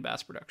a Rankin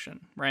Bass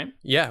production, right?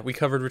 Yeah, we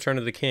covered Return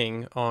of the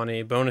King on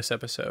a bonus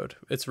episode.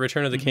 It's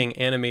Return of the King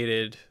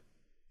animated,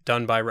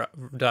 done by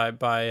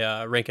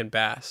Rankin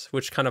Bass,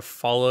 which kind of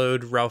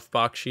followed Ralph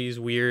Bakshi's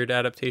weird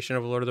adaptation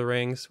of Lord of the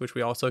Rings, which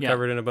we also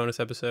covered in a bonus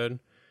episode.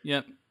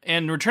 Yep.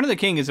 And Return of the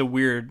King is a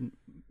weird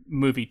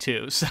movie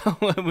too, so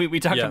we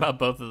talked about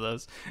both of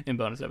those in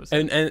bonus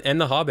episodes. And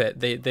The Hobbit,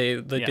 they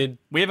did.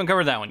 We haven't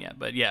covered that one yet,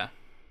 but yeah,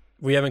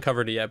 we haven't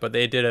covered it yet. But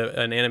they did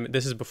an anime.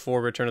 This is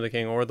before Return of the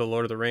King or the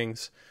Lord of the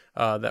Rings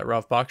that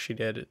Ralph Bakshi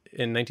did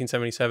in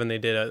 1977.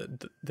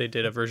 They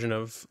did a version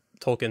of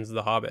Tolkien's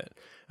The Hobbit,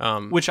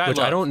 which I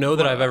don't know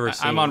that I've ever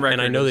seen. I'm on record,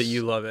 and I know that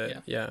you love it.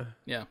 Yeah.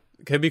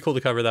 It could be cool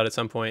to cover that at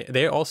some point.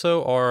 They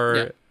also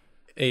are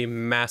a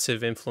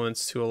massive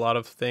influence to a lot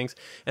of things,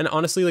 and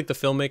honestly, like, the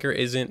filmmaker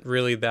isn't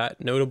really that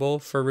notable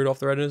for Rudolph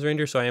the Red-Nosed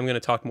Reindeer, so I am going to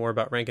talk more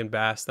about Rankin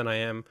Bass than I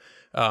am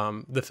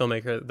the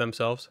filmmaker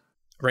themselves.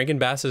 Rankin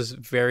Bass is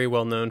very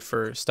well known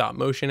for stop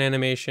motion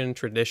animation,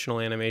 traditional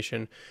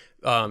animation,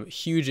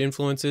 huge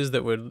influences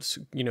that would,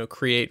 you know,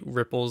 create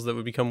ripples that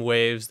would become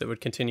waves that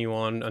would continue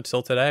on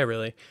until today,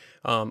 really.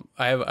 I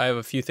have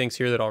a few things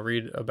here that I'll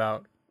read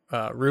about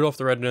Rudolph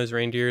the Red-Nosed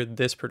Reindeer,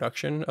 this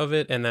production of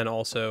it, and then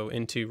also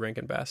into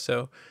Rankin Bass.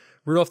 So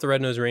Rudolph the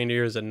Red-Nosed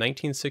Reindeer is a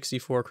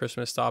 1964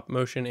 Christmas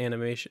stop-motion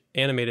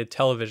animated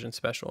television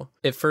special.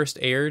 It first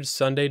aired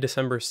Sunday,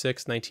 December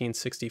 6,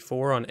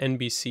 1964 on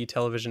NBC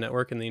Television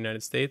Network in the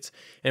United States,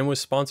 and was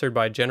sponsored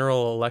by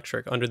General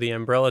Electric under the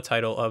umbrella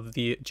title of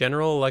the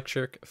General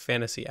Electric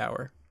Fantasy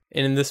Hour.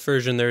 And in this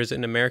version, there's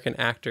an American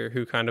actor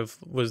who kind of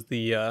was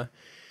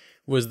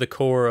the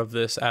core of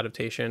this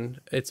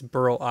adaptation. It's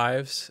Burl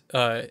Ives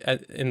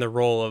in the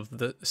role of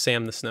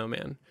Sam the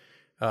Snowman,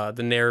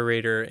 the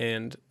narrator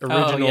and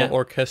original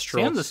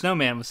orchestral. Sam the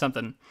Snowman was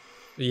something.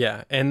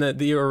 Yeah, and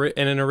and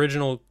an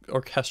original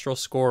orchestral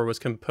score was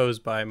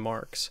composed by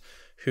Marx,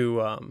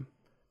 who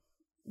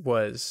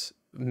was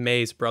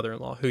May's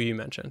brother-in-law, who you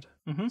mentioned.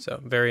 Mm-hmm.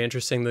 So very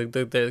interesting.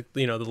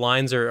 The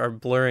lines are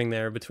blurring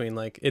there between,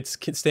 like, it's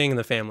staying in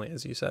the family,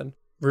 as you said.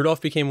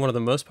 Rudolph became one of the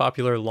most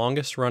popular,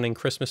 longest-running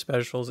Christmas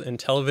specials in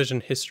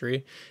television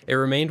history. It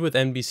remained with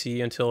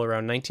NBC until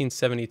around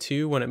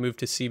 1972, when it moved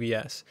to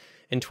CBS.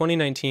 In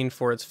 2019,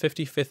 for its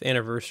 55th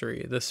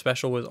anniversary, the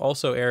special was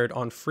also aired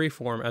on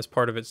Freeform as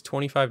part of its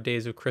 25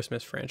 Days of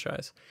Christmas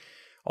franchise,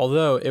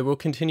 although it will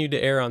continue to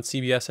air on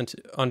CBS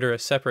under a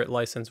separate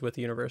license with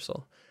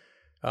Universal.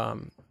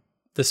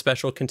 The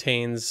special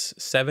contains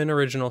 7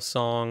 original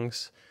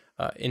songs,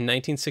 In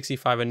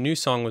 1965, a new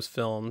song was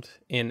filmed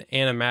in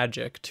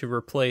Animagic to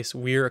replace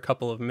We're a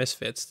Couple of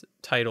Misfits,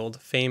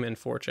 titled Fame and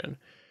Fortune.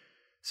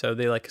 So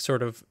they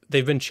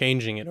they've been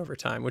changing it over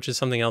time, which is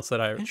something else that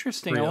I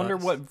Interesting. realized. I wonder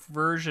what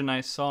version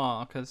I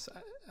saw, because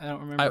I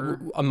don't remember.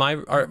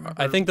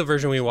 I think the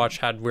version we watched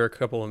had We're a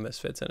Couple of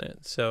Misfits in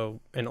it. So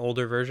an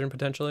older version,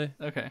 potentially.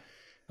 Okay.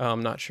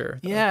 I'm not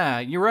sure, though. Yeah,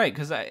 you're right,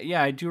 because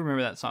I do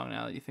remember that song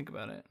now that you think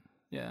about it.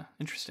 Yeah,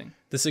 interesting.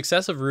 The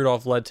success of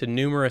Rudolph led to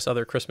numerous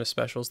other Christmas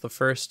specials. The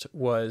first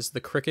was The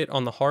Cricket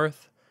on the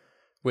Hearth,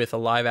 with a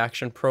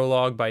live-action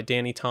prologue by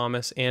Danny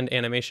Thomas and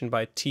animation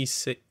by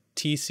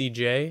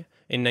TCJ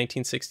in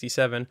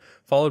 1967,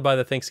 followed by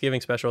the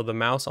Thanksgiving special, The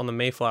Mouse on the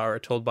Mayflower,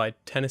 told by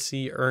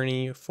Tennessee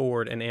Ernie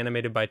Ford and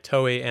animated by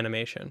Toei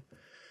Animation.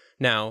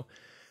 Now,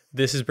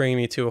 this is bringing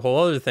me to a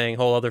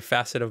whole other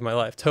facet of my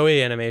life.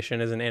 Toei Animation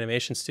is an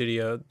animation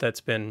studio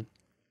that's been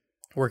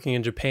working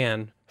in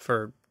Japan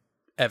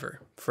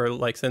forever,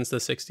 since the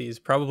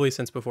 60s, probably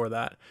since before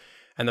that.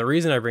 And the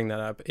reason I bring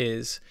that up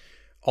is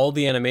all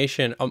the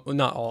animation,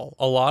 not all,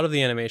 a lot of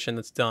the animation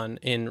that's done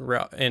in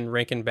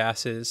Rankin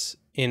Bass's,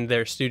 in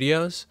their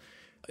studios,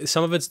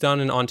 some of it's done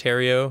in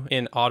Ontario,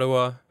 in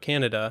Ottawa,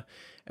 Canada,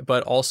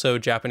 but also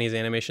Japanese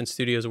animation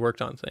studios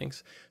worked on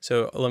things.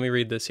 So let me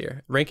read this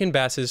here. Rankin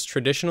Bass's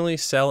traditionally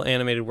cell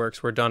animated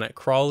works were done at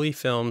Crawley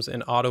Films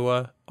in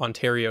Ottawa,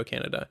 Ontario,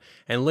 Canada.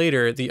 And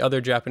later, the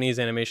other Japanese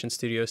animation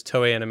studios,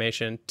 Toei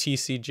Animation,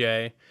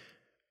 TCJ,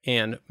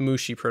 and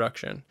Mushi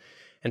Production.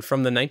 And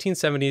from the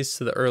 1970s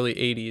to the early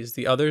 80s,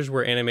 the others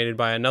were animated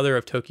by another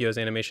of Tokyo's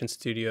animation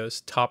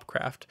studios,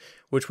 Topcraft,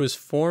 which was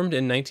formed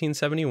in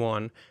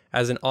 1971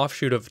 as an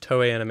offshoot of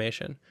Toei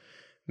Animation.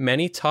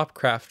 Many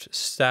Topcraft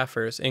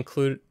staffers,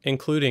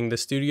 including the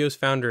studio's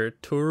founder,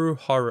 Toru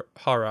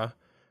Hara,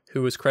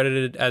 who was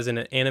credited as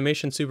an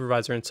animation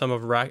supervisor in some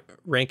of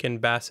Rankin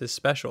Bass's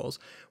specials,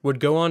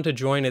 would go on to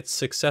join its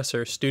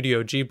successor,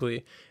 Studio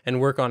Ghibli, and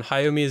work on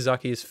Hayao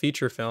Miyazaki's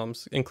feature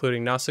films,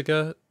 including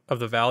Nausicaa of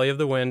the Valley of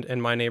the Wind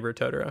and My Neighbor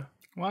Totoro.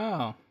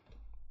 Wow.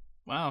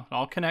 It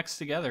all connects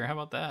together. How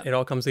about that? It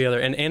all comes together.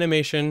 And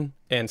animation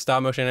and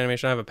stop motion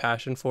animation, I have a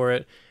passion for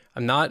it.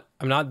 That's not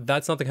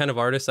the kind of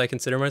artist I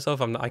consider myself.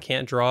 I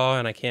can't draw,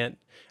 and I can't,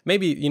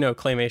 maybe,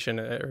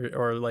 claymation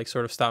or like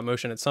sort of stop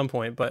motion at some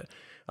point, but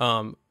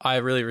I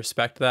really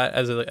respect that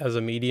as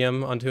a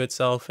medium unto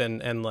itself,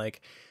 and like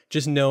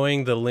just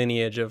knowing the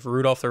lineage of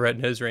Rudolph the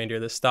Red-Nosed Reindeer,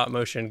 the stop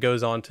motion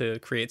goes on to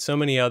create so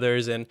many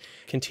others and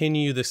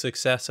continue the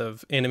success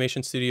of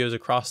animation studios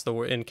across the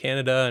world in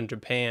Canada and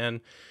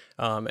Japan,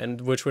 and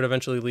which would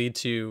eventually lead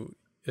to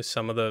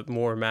some of the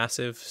more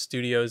massive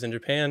studios in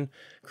Japan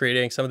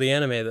creating some of the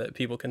anime that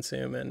people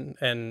consume, and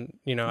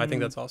I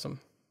think that's awesome.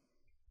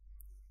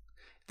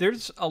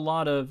 There's a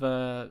lot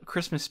of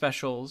Christmas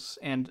specials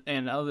and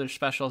other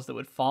specials that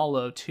would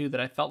follow too that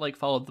I felt like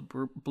followed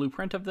the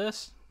blueprint of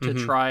this to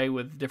try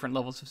with different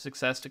levels of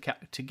success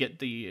to get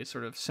the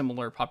sort of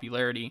similar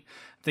popularity.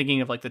 Thinking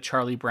of like the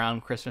Charlie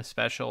Brown Christmas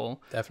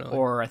special, definitely,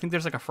 or I think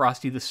there's like a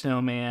Frosty the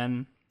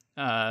Snowman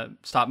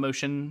stop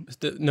motion.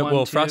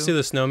 Frosty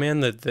the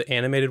Snowman, the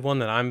animated one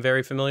that I'm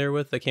very familiar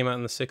with that came out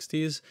in the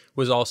 60s,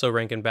 was also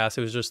Rankin Bass.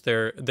 It was just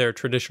their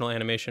traditional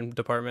animation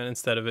department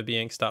instead of it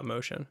being stop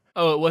motion.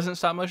 Oh, it wasn't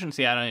stop motion?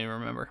 See, I don't even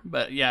remember.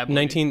 But yeah,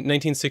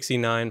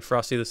 1969,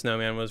 Frosty the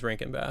Snowman was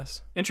Rankin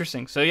Bass.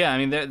 Interesting. So yeah, I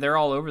mean they're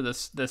all over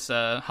this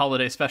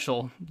holiday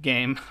special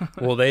game.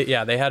 Well, they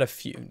had a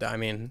few. I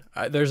mean,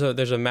 there's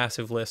a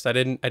massive list. I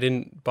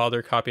didn't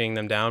bother copying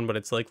them down, but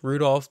it's like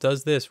Rudolph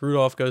does this.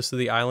 Rudolph goes to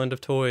the Island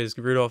of Toys.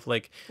 Rudolph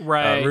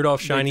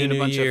Rudolph Shiny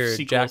New Year,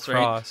 sequels, Jack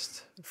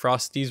Frost, right?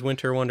 Frosty's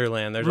Winter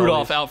Wonderland. There's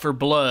Rudolph Out for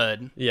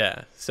Blood.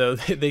 Yeah, so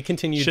they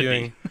continue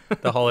doing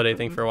the holiday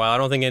thing for a while. I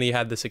don't think any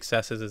had the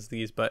successes as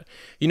these, but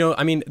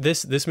I mean,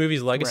 this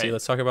movie's legacy. Right.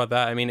 Let's talk about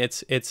that. I mean,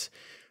 it's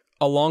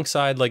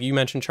alongside, like you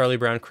mentioned, Charlie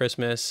Brown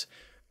Christmas.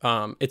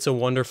 It's a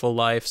Wonderful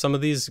Life. Some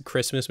of these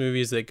Christmas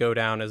movies that go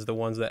down as the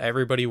ones that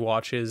everybody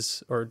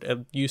watches or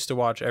used to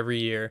watch every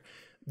year.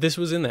 This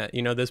was in that.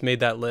 This made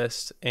that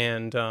list,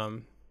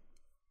 and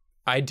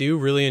I do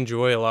really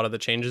enjoy a lot of the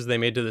changes they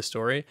made to the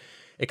story.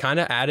 It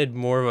kind of added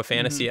more of a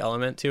fantasy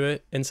element to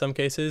it in some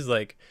cases,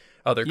 like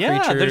other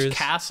creatures. Yeah, there's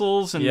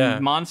castles and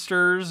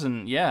monsters,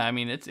 and I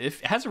mean it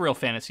has a real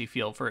fantasy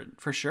feel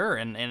for sure.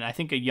 And I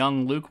think a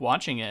young Luke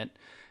watching it,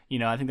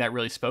 I think that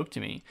really spoke to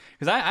me,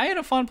 because I had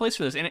a fun place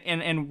for this.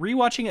 And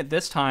rewatching it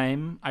this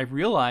time, I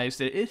realized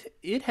that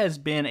it has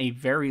been a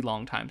very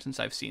long time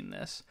since I've seen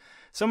this.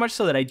 So much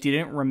so that I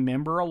didn't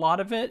remember a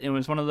lot of it. It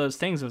was one of those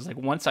things. It was like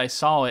once I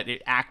saw it,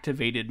 it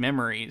activated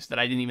memories that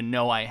I didn't even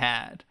know I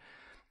had.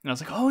 And I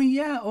was like, oh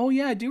yeah,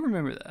 I do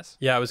remember this.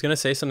 Yeah, I was going to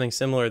say something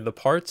similar. The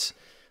parts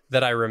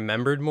that I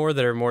remembered more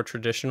that are more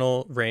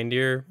traditional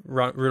reindeer,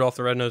 Rudolph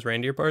the Red-Nosed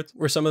Reindeer parts,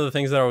 were some of the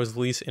things that I was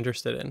least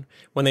interested in.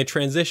 When they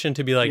transitioned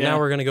to be like, now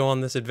we're going to go on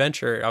this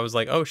adventure, I was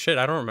like, oh shit,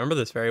 I don't remember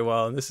this very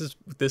well. And this is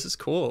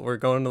cool. We're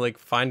going to like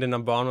find an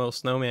abominable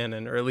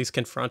snowman, or at least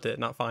confront it,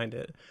 not find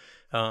it.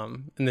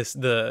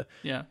 Abominable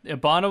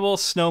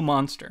snow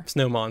monster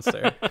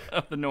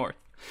of the north.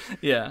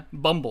 Yeah,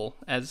 Bumble,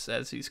 as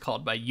he's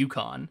called by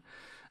Yukon,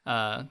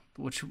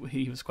 which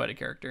he was quite a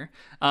character.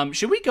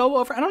 Should we go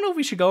over? I don't know if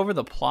we should go over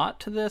the plot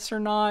to this or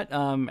not.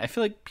 I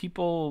feel like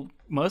people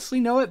mostly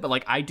know it, but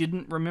like I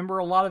didn't remember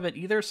a lot of it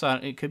either, so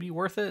it could be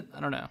worth it. I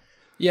don't know.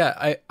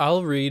 Yeah,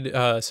 I'll read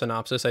a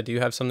synopsis. I do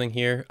have something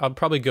here. I'll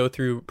probably go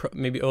through,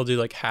 maybe I'll do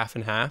like half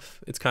and half.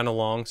 It's kind of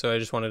long, so I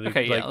just wanted to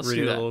read it a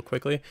little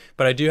quickly.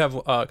 But I do have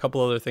a couple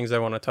other things I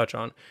want to touch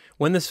on.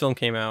 When this film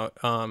came out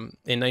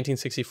in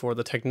 1964,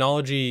 the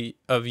technology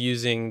of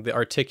using the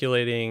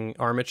articulating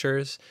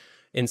armatures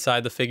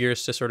inside the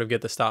figures to sort of get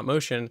the stop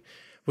motion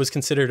was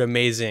considered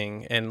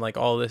amazing, and like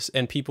all this,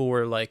 and people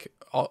were like,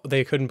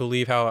 they couldn't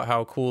believe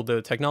how cool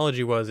the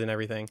technology was and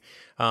everything.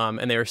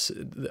 And they were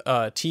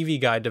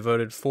TV Guide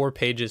devoted 4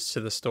 pages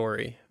to the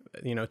story.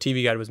 You know,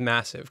 TV Guide was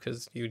massive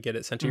because you would get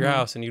it sent to your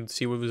house and you'd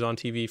see what was on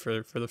TV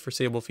for the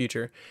foreseeable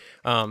future.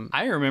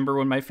 I remember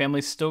when my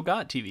family still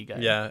got TV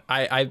Guide. Yeah,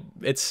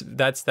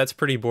 that's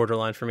pretty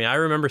borderline for me. I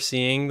remember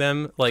seeing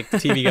them like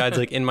TV Guides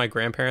like in my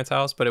grandparents'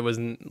 house, but it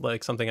wasn't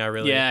like something I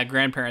really. Yeah,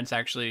 grandparents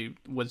actually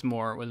was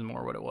more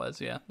what it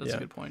was. Yeah, that's a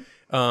good point.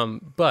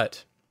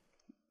 But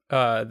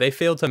they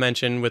failed to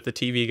mention with the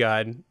TV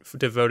Guide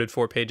devoted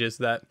 4 pages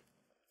that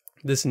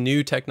this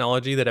new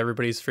technology that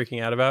everybody's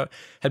freaking out about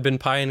had been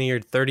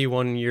pioneered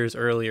 31 years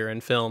earlier in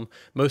film,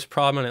 most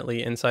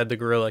prominently inside the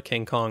gorilla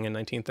King Kong in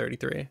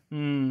 1933.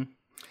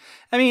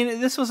 I mean,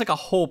 this was like a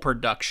whole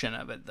production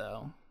of it,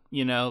 though.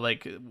 You know,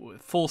 like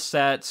full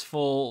sets,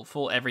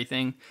 full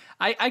everything.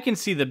 I can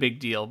see the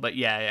big deal, but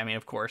yeah, I mean,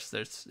 of course,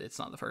 it's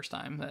not the first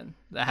time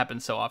that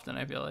happens so often.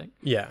 I feel like.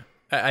 Yeah.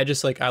 I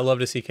just like, I love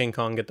to see King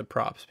Kong get the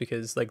props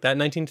because like that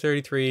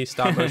 1933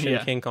 stop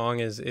motion King Kong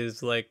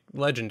is like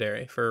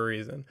legendary for a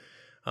reason.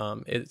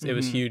 It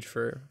was huge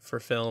for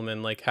film,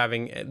 and like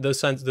having those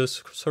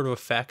sort of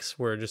effects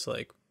were just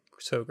like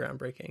so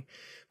groundbreaking.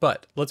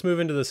 But let's move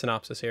into the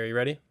synopsis here. You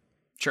ready?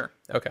 Sure.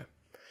 Okay.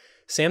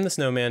 Sam the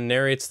Snowman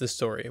narrates the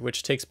story,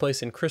 which takes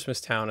place in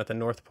Christmastown at the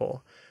North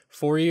Pole,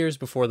 4 years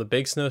before the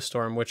big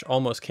snowstorm which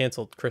almost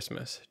canceled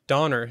Christmas.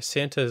 Donner,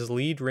 Santa's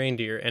lead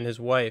reindeer, and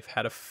his wife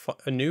had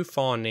a new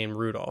fawn named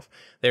Rudolph.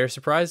 They are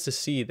surprised to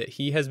see that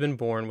he has been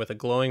born with a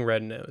glowing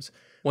red nose.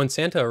 When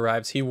Santa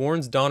arrives, he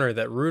warns Donner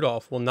that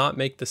Rudolph will not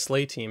make the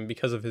sleigh team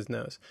because of his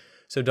nose.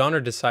 So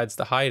Donner decides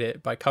to hide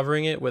it by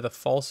covering it with a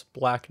false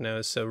black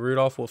nose so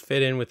Rudolph will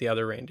fit in with the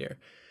other reindeer.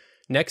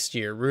 Next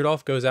year,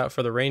 Rudolph goes out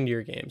for the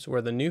reindeer games,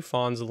 where the new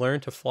fawns learn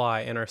to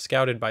fly and are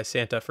scouted by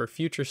Santa for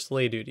future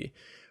sleigh duty.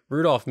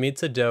 Rudolph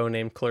meets a doe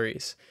named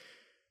Clarice,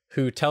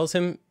 who tells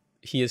him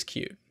he is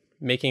cute,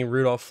 making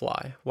Rudolph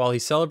fly. While he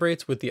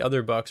celebrates with the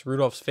other bucks,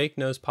 Rudolph's fake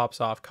nose pops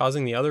off,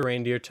 causing the other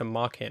reindeer to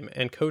mock him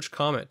and Coach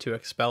Comet to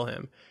expel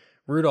him.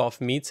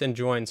 Rudolph meets and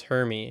joins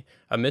Hermie,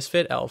 a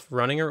misfit elf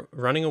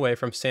running away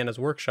from Santa's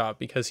workshop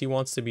because he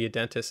wants to be a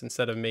dentist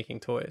instead of making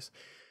toys.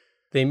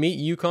 They meet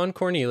Yukon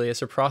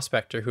Cornelius, a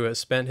prospector who has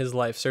spent his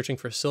life searching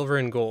for silver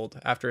and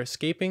gold. After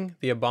escaping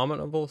the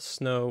abominable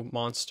snow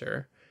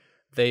monster,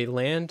 they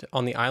land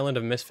on the Island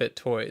of Misfit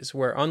Toys,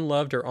 where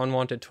unloved or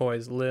unwanted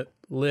toys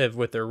live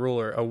with their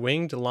ruler, a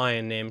winged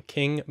lion named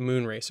King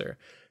Moonracer,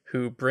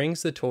 who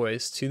brings the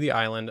toys to the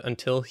island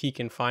until he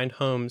can find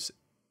homes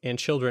and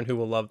children who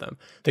will love them.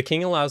 The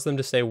king allows them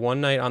to stay one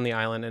night on the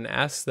island and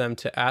asks them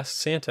to ask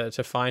Santa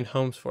to find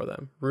homes for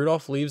them.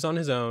 Rudolph leaves on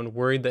his own,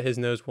 worried that his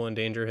nose will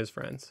endanger his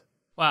friends.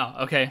 Wow,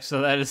 okay,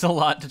 so that is a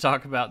lot to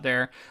talk about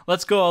there.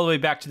 Let's go all the way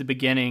back to the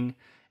beginning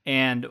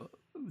and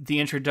the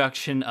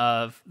introduction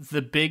of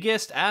the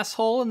biggest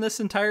asshole in this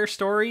entire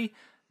story,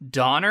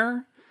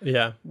 Donner.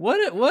 Yeah.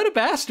 What a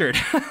bastard.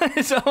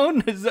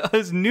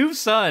 his new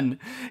son.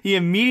 He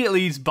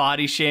immediately is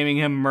body shaming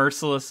him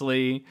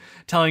mercilessly,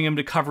 telling him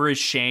to cover his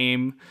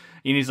shame.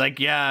 And he's like,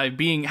 yeah,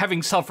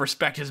 having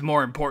self-respect is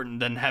more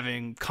important than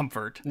having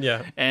comfort.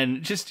 Yeah.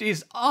 And just,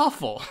 he's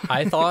awful.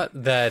 I thought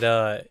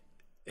that,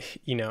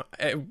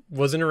 it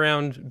wasn't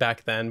around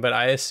back then, but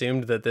I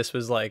assumed that this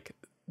was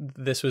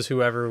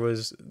whoever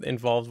was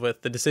involved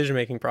with the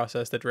decision-making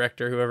process, the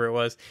director, whoever it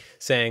was,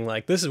 saying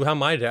like, this is how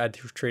my dad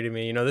treated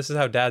me. This is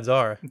how dads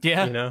are.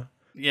 Yeah.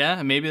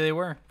 Yeah, maybe they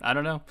were. I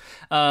don't know.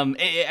 I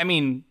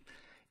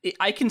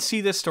can see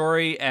this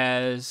story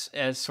as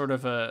sort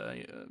of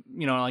a,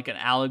 like an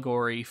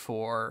allegory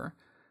for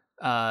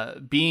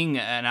being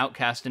an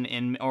outcast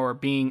or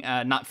being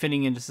not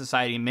fitting into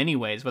society in many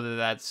ways, whether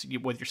that's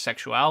with your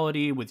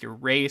sexuality, with your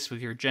race,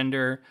 with your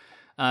gender.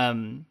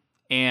 And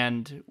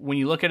when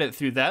you look at it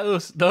through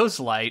those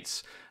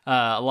lights,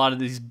 a lot of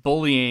these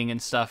bullying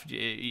and stuff,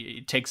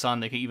 it takes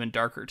on like an even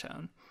darker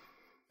tone.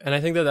 And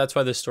I think that's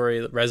why this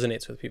story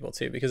resonates with people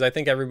too, because I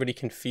think everybody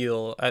can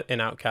feel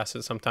an outcast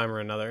at some time or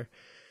another.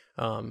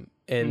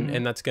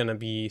 And that's going to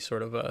be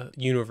sort of a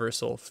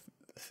universal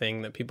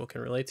thing that people can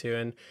relate to.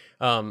 And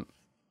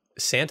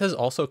Santa's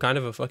also kind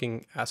of a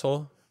fucking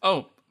asshole.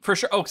 Oh, for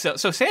sure. Oh, so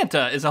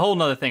Santa is a whole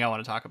nother thing I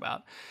want to talk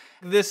about.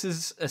 This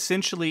is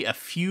essentially a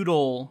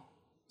feudal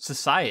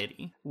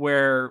society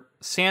where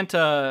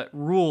Santa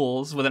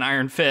rules with an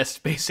iron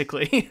fist,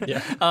 basically.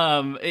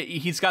 Yeah.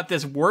 He's got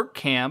this work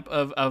camp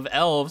of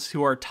elves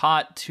who are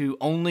taught to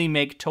only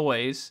make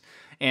toys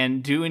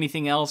and do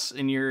anything else,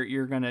 and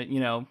you're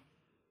gonna,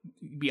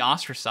 be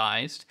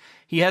ostracized.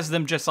 He has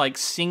them just like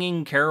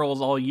singing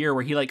carols all year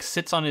where he like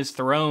sits on his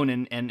throne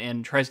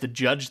and tries to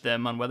judge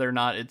them on whether or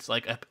not it's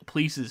like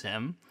pleases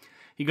him.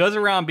 He goes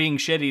around being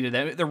shitty to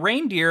them. The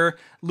reindeer,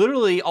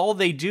 literally all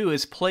they do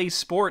is play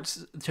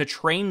sports to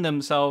train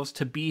themselves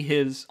to be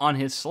on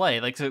his sleigh.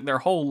 Like, so their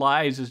whole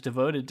lives is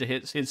devoted to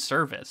his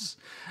service.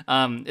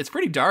 It's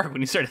pretty dark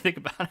when you start to think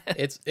about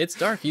it. It's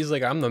dark. He's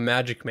like, I'm the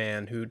magic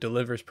man who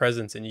delivers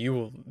presents, and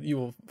you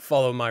will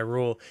follow my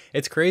rule.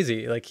 It's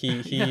crazy. Like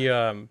he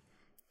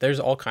there's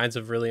all kinds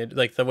of really,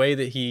 like, the way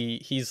that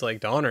he's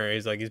like, Donner,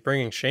 he's like, he's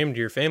bringing shame to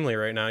your family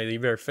right now. You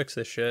better fix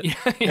this shit.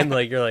 Yeah. And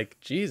like, you're like,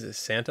 Jesus,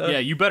 Santa. Yeah,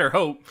 you better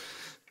hope.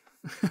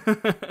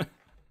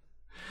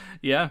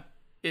 Yeah.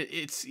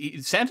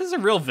 Santa's a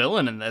real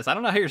villain in this. I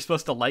don't know how you're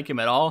supposed to like him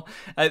at all.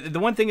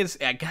 The one thing is,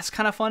 I guess,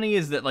 kind of funny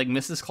is that like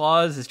Mrs.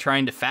 Claus is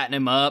trying to fatten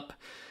him up,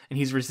 and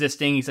he's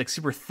resisting. He's like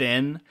super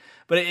thin,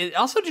 but it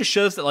also just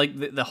shows that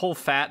like the whole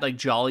fat, like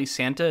jolly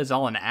Santa is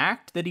all an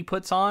act that he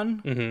puts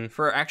on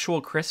for actual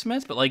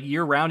Christmas. But like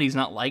year round, he's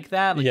not like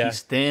that. Like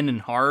he's thin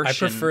and harsh. I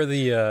prefer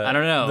the I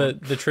don't know,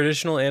 the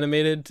traditional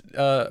animated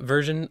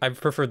version. I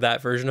prefer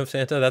that version of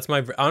Santa. That's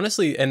my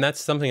honestly, and that's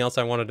something else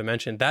I wanted to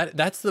mention.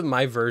 That's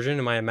my version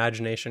in my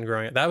imagination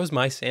growing up. That was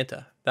my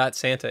Santa. That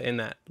Santa in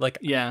that, like,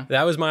 yeah,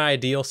 that was my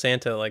ideal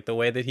Santa. Like the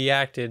way that he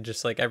acted,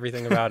 just like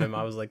everything about him,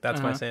 I was like,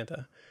 that's my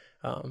Santa.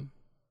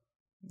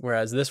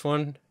 Whereas this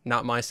one,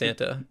 not my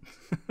Santa.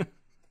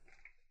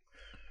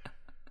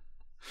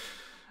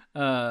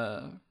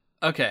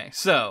 Okay,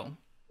 so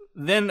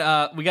then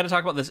we got to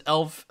talk about this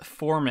elf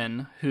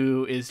foreman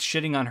who is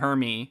shitting on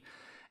Hermie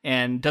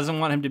and doesn't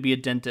want him to be a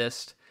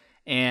dentist.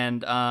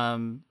 And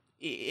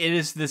it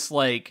is this,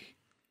 like,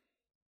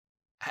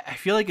 I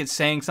feel like it's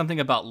saying something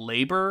about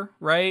labor,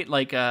 right?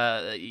 Like,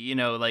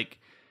 like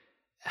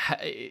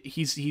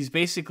he's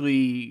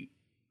basically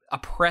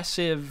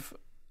oppressive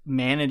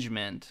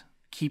management,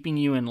 keeping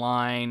you in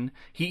line.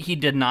 He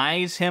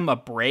denies him a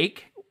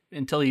break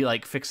until he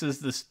like fixes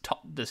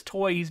this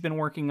toy he's been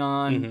working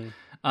on.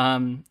 I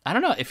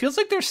don't know. It feels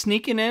like they're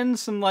sneaking in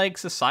some like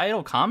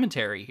societal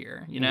commentary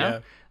here, Yeah.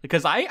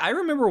 Because I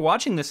remember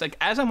watching this, like,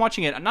 as I'm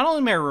watching it, not only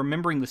am I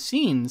remembering the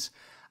scenes,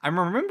 I'm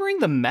remembering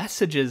the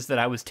messages that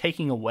I was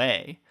taking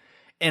away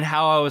and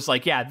how I was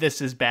like, yeah,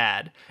 this is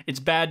bad. It's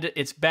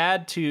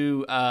bad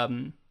to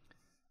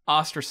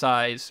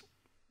ostracize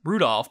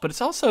Rudolph, but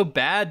it's also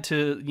bad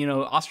to,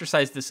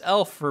 ostracize this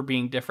elf for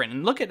being different.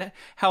 And look at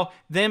how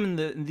them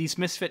and these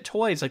misfit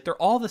toys, like, they're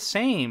all the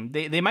same.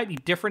 They might be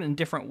different in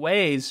different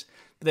ways,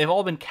 but they've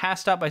all been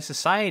cast out by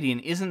society,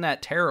 and isn't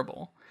that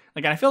terrible?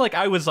 Like, I feel like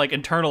I was like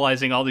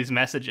internalizing all these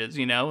messages,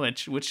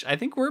 which I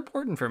think were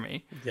important for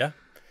me. Yeah,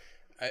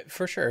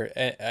 for sure.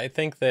 I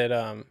think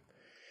that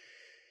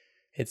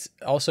it's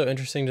also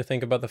interesting to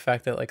think about the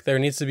fact that like there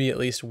needs to be at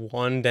least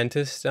one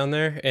dentist down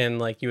there, and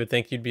like you would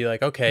think you'd be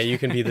like, okay, you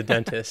can be the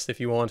dentist if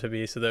you want to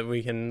be, so that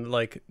we can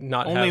like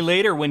not only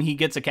later when he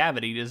gets a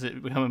cavity does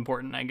it become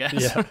important, I guess.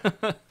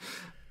 Yeah.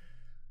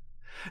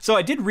 So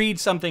I did read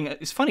something.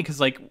 It's funny because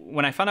like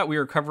when I found out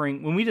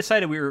when we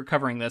decided we were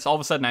covering this, all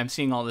of a sudden I'm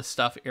seeing all this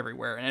stuff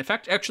everywhere. And in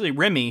fact, actually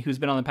Remy, who's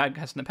been on the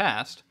podcast in the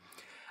past,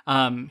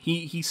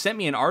 he sent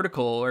me an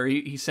article, or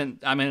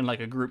I'm in like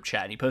a group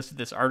chat, and he posted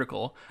this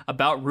article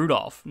about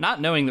Rudolph, not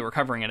knowing that we're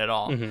covering it at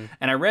all. And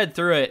I read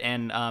through it,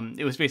 and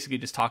it was basically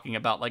just talking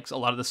about like a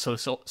lot of the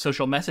social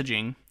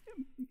messaging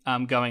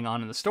going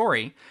on in the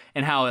story,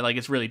 and how like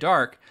it's really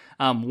dark.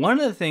 One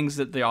of the things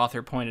that the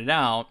author pointed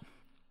out,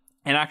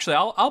 and actually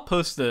I'll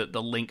post the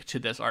link to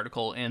this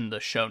article in the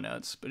show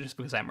notes, but just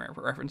because I'm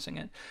referencing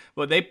it,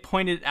 but they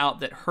pointed out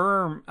that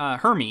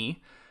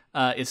Hermie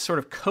is sort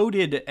of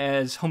coded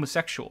as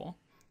homosexual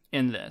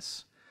in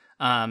this.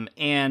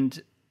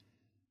 And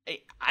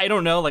I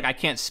don't know, like, I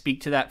can't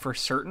speak to that for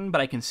certain, but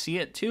I can see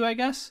it too, I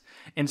guess.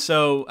 And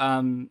so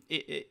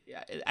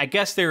I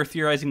guess they were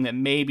theorizing that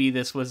maybe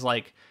this was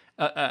like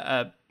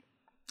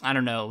I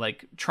don't know,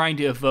 like trying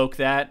to evoke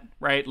that,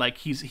 right? Like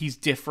he's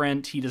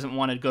different. He doesn't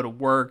want to go to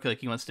work. Like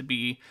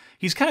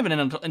he's kind of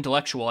an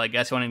intellectual, I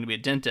guess, wanting to be a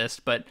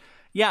dentist. But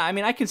yeah, I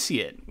mean, I can see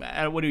it.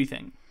 What do you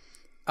think?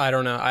 I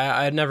don't know.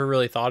 I had never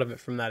really thought of it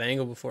from that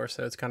angle before,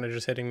 so it's kind of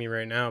just hitting me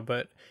right now.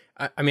 But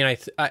I mean,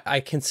 I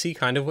can see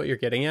kind of what you're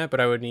getting at, but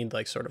I would need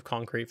like sort of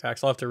concrete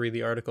facts. I'll have to read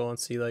the article and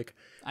see like.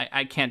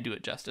 I can't do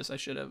it justice. I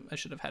should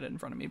have had it in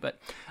front of me. But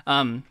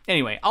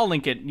anyway, I'll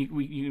link it.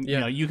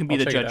 You can be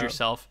the judge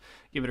yourself.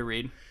 Give it a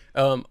read.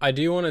 I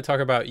do want to talk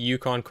about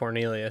Yukon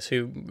Cornelius,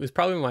 who was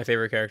probably my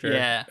favorite character.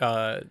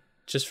 Yeah.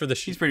 Just for the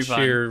He's pretty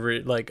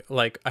sheer,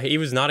 like he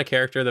was not a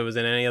character that was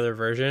in any other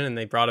version, and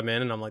they brought him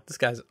in, and I'm like, this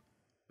guy's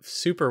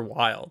super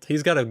wild.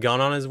 He's got a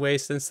gun on his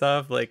waist and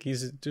stuff. Like,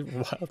 he's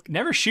wild.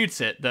 Never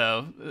shoots it,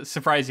 though,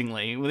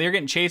 surprisingly. When they're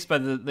getting chased by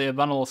the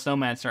abominable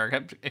snowmancer, I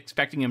kept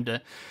expecting him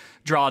to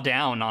draw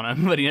down on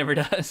him, but he never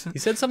does. He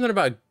said something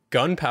about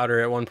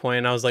gunpowder at one point,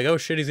 and I was like, oh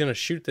shit, he's gonna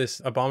shoot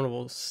this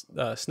abominable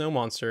snow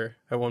monster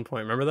at one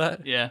point. Remember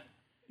that? Yeah,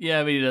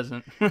 but he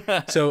doesn't.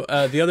 So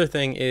the other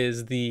thing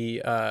is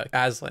the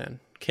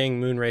Aslan,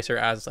 King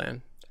Moonracer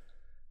Aslan.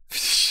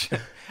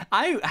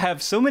 I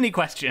have so many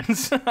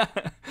questions.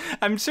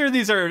 I'm sure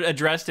these are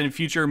addressed in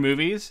future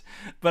movies,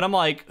 but I'm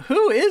like,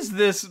 who is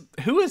this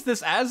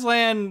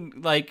Aslan,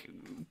 like,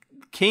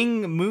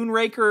 King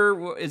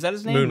Moonraker? Is that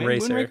his name?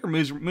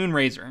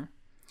 Moonracer.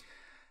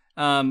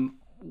 Moonracer.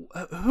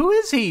 Who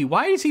is he?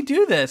 Why does he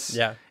do this?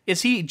 Yeah.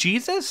 Is he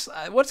Jesus?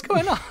 What's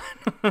going on?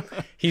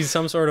 He's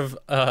some sort of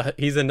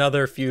he's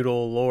another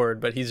feudal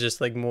lord, but he's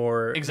just like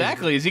more.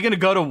 Exactly. Is he going to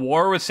go to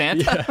war with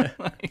Santa?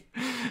 Yeah.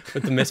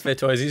 With the Misfit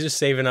Toys. He's just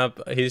saving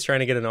up. He's trying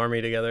to get an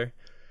army together.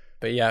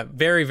 But yeah,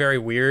 very, very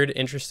weird,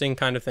 interesting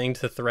kind of thing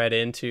to thread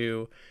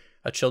into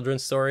a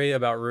children's story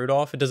about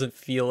Rudolph. It doesn't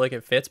feel like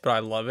it fits, but I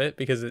love it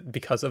because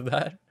of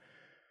that.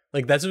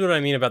 Like, that's what I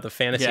mean about the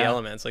fantasy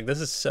elements. Like,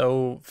 this is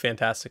so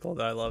fantastical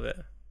that I love it.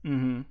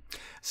 Mm-hmm.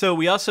 So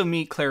we also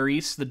meet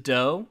Clarice the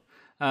doe,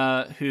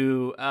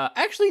 who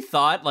actually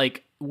thought,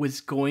 like,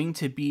 was going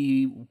to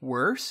be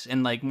worse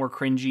and, like, more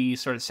cringy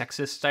sort of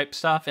sexist type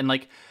stuff. And,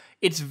 like,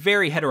 it's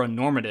very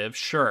heteronormative,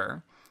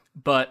 sure.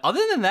 But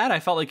other than that,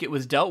 I felt like it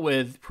was dealt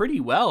with pretty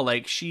well.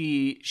 Like,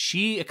 she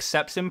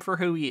accepts him for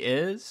who he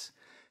is.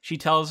 She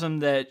tells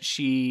him that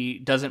she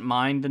doesn't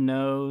mind the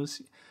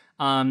nose.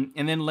 And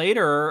then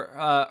later,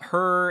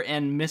 her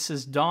and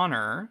Mrs.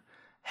 Donner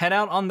head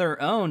out on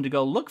their own to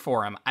go look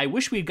for him. I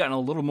wish we'd gotten a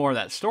little more of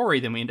that story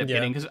than we end up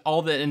getting, because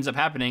all that ends up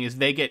happening is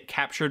they get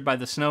captured by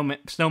the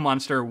snow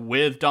monster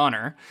with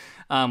Donner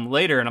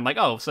later, and I'm like,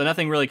 oh, so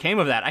nothing really came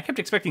of that. I kept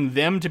expecting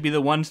them to be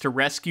the ones to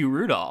rescue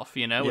Rudolph,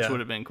 which would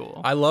have been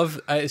cool.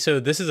 So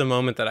this is a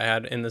moment that I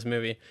had in this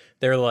movie.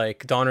 They're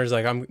like, Donner's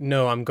like,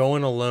 I'm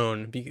going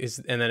alone,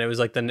 and then it was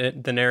like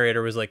the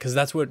narrator was like, because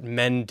that's what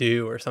men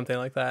do or something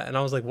like that, and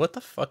I was like, what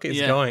the fuck is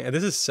going? And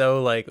this is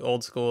so like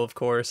old school, of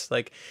course,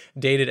 like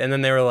dated. And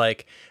then they were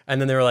like,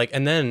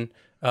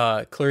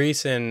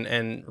 Clarice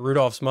and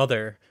Rudolph's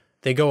mother,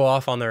 they go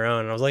off on their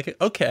own. And I was like,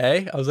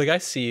 okay. I was like, I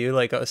see you,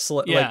 like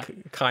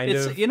like kind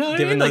of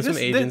giving them some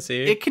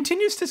agency. It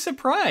continues to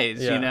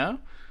surprise, you know?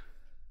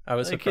 I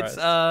was surprised.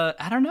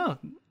 I don't know.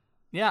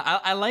 Yeah,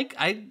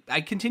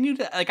 I continue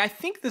to, like, I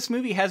think this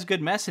movie has good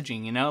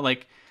messaging, you know?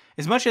 Like,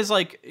 as much as,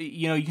 like,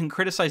 you know, you can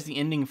criticize the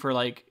ending for,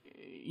 like,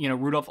 you know,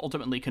 Rudolph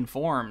ultimately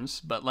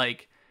conforms, but,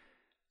 like,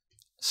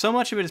 so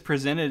much of it is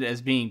presented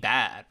as being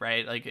bad,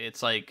 right? Like,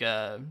 it's like,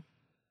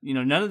 you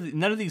know,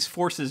 none of these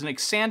forces, like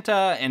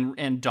Santa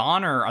and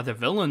Donner, are the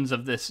villains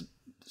of this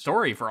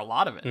story for a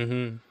lot of it.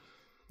 Mm-hmm.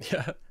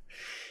 Yeah.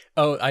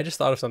 Oh, I just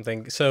thought of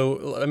something.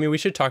 So, I mean, we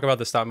should talk about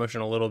the stop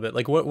motion a little bit.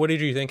 Like, what did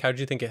you think? How did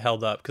you think it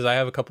held up? Because I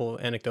have a couple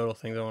anecdotal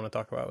things I want to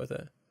talk about with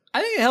it.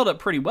 I think it held up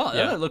pretty well.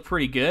 Yeah. It looked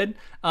pretty good.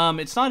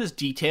 It's not as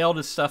detailed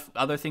as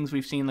other things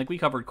we've seen. Like, we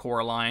covered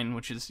Coraline,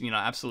 which is, you know,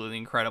 absolutely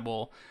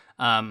incredible.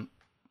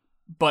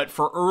 But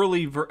for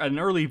an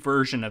early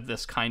version of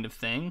this kind of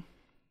thing,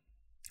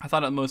 I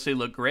thought it mostly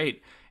looked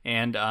great.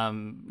 And,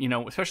 you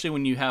know, especially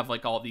when you have,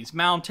 like, all these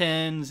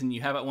mountains, and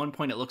you have at one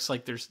point it looks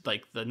like there's,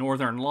 like, the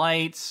Northern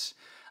Lights.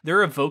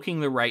 They're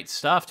evoking the right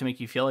stuff to make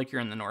you feel like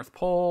you're in the North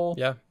Pole.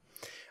 Yeah.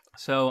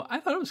 So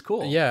I thought it was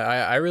cool.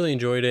 Yeah, I really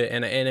enjoyed it.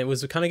 And it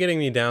was kind of getting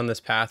me down this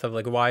path of,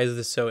 like, why is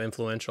this so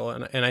influential?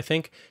 And I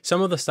think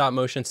some of the stop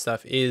motion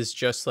stuff is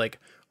just, like,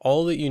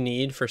 all that you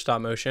need for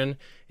stop motion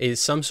is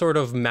some sort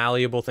of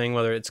malleable thing,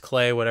 whether it's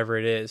clay, whatever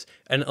it is.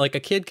 And like a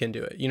kid can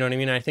do it. You know what I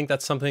mean? I think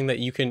that's something that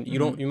you can,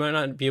 you might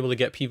not be able to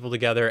get people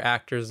together,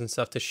 actors and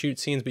stuff, to shoot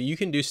scenes, but you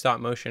can do stop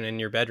motion in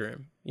your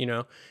bedroom, you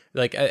know?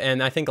 Like,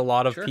 and I think a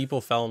lot of people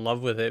fell in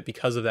love with it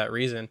because of that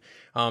reason.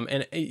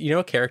 And you know,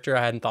 a character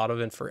I hadn't thought of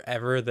in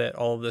forever that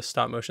all of this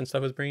stop motion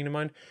stuff was bringing to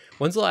mind.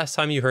 When's the last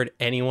time you heard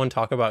anyone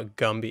talk about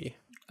Gumby?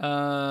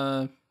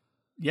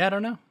 Yeah, I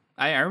don't know.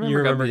 I remember. You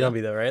remember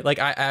Gumby though, right? Like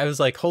I was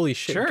like, holy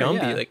shit, sure,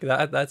 Gumby! Yeah.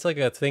 Like that's like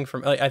a thing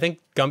from. Like, I think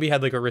Gumby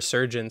had like a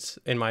resurgence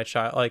in my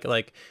child,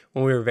 like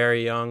when we were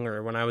very young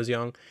or when I was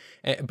young,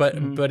 but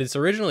it's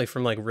originally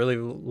from like really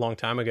long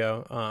time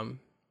ago.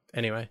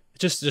 Anyway,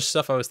 just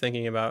stuff I was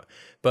thinking about.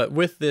 But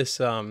with this,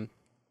 I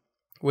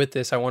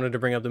wanted to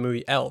bring up the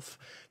movie Elf,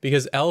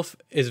 because Elf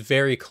is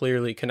very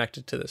clearly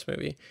connected to this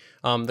movie.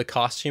 The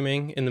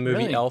costuming in the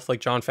movie Elf,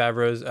 like Jon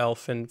Favreau's Elf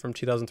from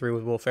 2003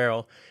 with Will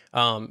Ferrell,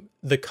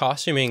 the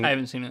costuming, I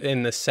haven't seen it.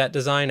 In the set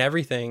design,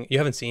 everything. You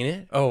haven't seen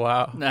it? Oh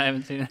wow, no, I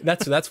haven't seen it.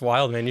 That's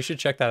wild, man. You should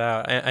check that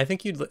out. I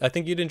think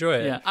you'd enjoy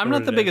it. Yeah, I'm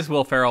not the biggest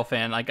Will Ferrell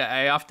fan. Like,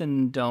 I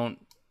often don't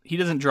he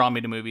doesn't draw me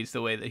to movies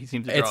the way that he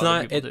seems to draw It's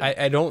other not. people do.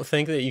 I don't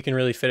think that you can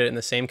really fit it in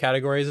the same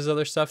categories as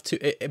other stuff too.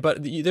 But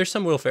there's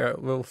some Will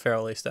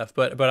Ferrell stuff.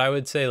 But I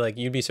would say like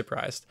you'd be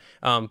surprised.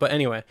 But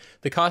anyway,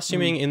 the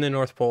costuming in the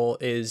North Pole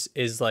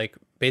is like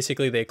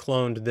basically they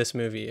cloned this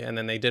movie and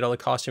then they did all the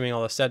costuming,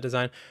 all the set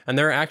design, and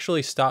there are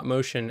actually stop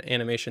motion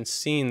animation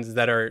scenes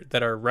that are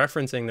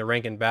referencing the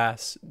Rankin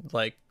Bass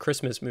like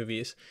Christmas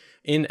movies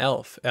in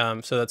Elf.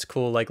 So that's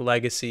cool. Like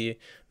legacy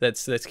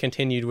that's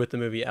continued with the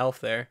movie Elf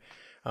there,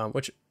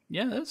 which.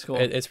 Yeah, that's cool.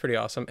 It's pretty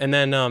awesome. And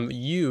then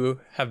you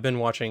have been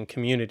watching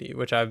Community,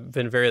 which I've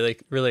been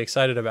really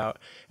excited about.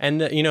 And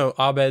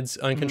Abed's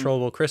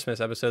Uncontrollable Christmas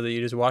episode that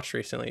you just watched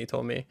recently, you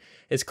told me,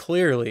 is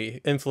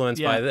clearly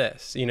influenced by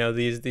this.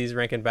 These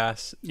Rankin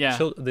Bass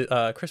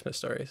Christmas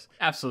stories.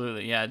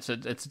 Absolutely, yeah. It's a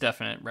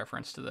definite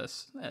reference to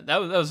this.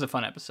 That was a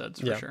fun episode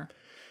for sure.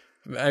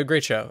 A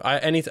great show.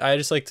 I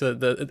just like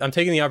to I'm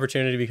taking the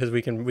opportunity because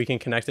we can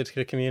connect it to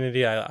the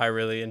Community. I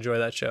really enjoy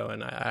that show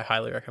and I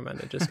highly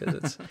recommend it just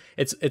because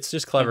it's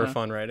just clever,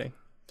 fun writing.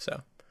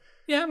 So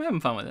yeah, I'm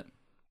having fun with it.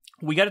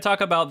 We got to talk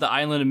about the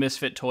Island of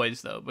Misfit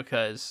Toys though,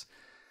 because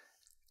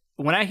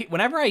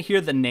whenever I hear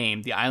the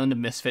name, the Island of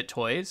Misfit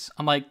Toys,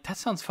 I'm like, that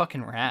sounds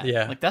fucking rad.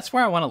 Yeah. Like that's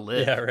where I want to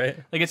live. Yeah, right.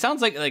 Like it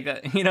sounds like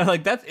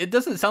that. It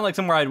doesn't sound like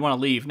somewhere I'd want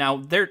to leave.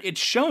 Now it's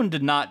shown to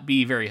not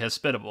be very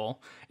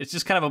hospitable. It's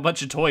just kind of a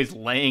bunch of toys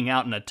laying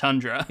out in a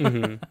tundra,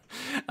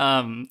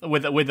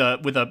 with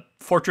a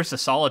fortress of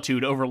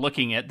solitude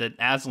overlooking it that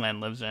Aslan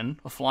lives in,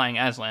 a flying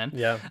Aslan.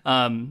 Yeah.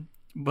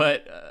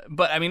 But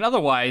I mean,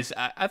 otherwise,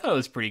 I thought it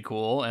was pretty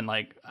cool, and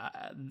like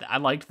I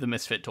liked the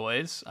Misfit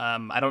Toys.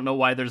 I don't know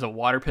why there's a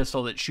water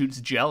pistol that shoots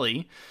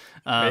jelly.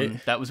 Right.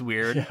 That was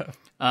weird. Yeah.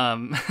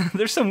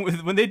 There's some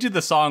when they do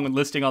the song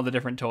listing all the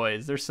different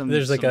toys. There's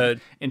like a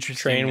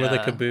interesting train with a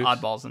caboose,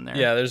 oddballs in there.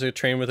 Yeah, there's a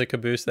train with a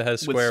caboose that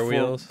has square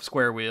wheels.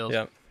 Square wheels.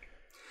 Yeah.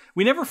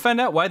 We never found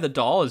out why the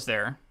doll is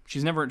there.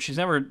 She's never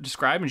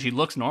described, and she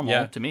looks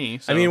normal to me.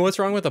 So. I mean, what's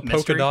wrong with a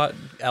polka dot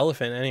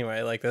elephant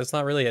anyway? Like, that's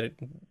not really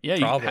a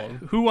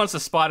problem. Who wants a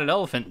spotted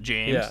elephant,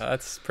 James? Yeah,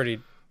 that's pretty,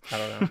 I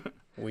don't know,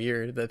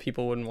 weird that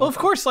people wouldn't want Well, of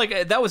course,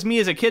 like, that was me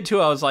as a kid,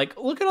 too. I was like,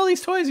 look at all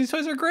these toys. These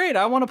toys are great.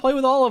 I want to play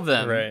with all of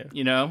them. Right.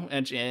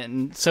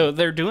 And so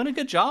they're doing a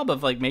good job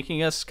of, like,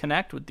 making us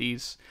connect with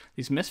these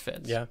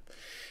misfits. Yeah.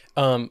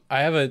 I'm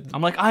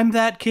like, I'm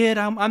that kid.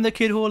 I'm the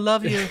kid who will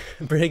love you.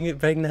 Bring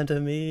it to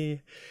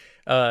me.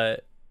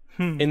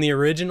 In the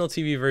original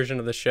TV version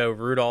of the show,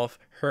 Rudolph,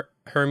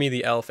 Hermie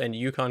the elf, and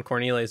Yukon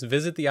Cornelius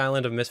visit the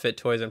Island of Misfit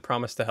Toys and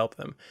promise to help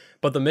them.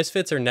 But the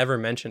Misfits are never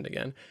mentioned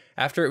again.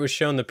 After it was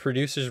shown, the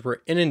producers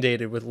were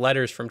inundated with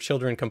letters from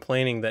children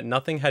complaining that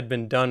nothing had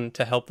been done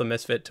to help the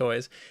Misfit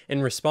Toys.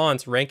 In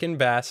response, Rankin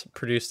Bass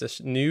produced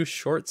a new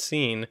short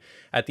scene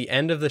at the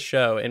end of the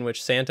show in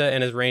which Santa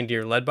and his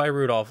reindeer, led by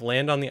Rudolph,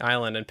 land on the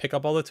island and pick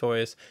up all the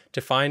toys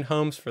to find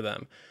homes for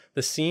them.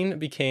 The scene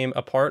became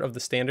a part of the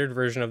standard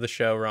version of the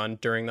show run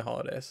during the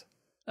holidays.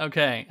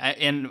 Okay,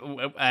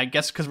 I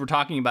guess because we're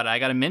talking about it, I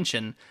got to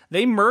mention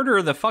they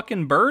murder the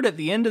fucking bird at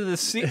the end of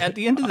this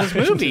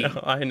movie.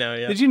 I know.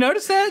 Yeah. Did you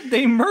notice that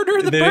they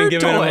murder the bird toy? They didn't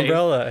give him an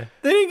umbrella.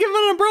 They didn't give him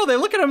an umbrella. They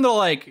look at him. They're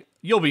like,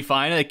 "You'll be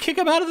fine," and they kick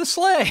him out of the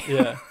sleigh.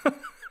 Yeah.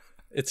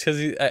 It's because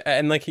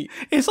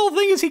his whole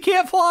thing is he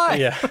can't fly.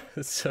 Yeah,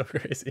 it's so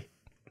crazy.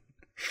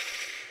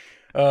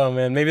 Oh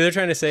man, maybe they're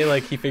trying to say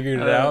like he figured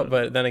it out,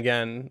 but then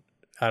again,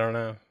 I don't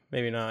know.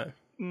 Maybe not.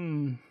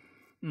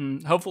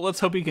 Let's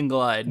hope he can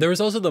glide. There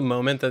was also the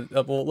moment that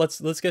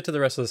let's get to the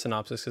rest of the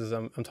synopsis because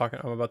I'm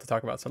about to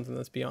talk about something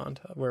that's beyond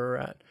where we're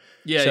at.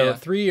 Yeah. So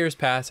 3 years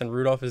pass and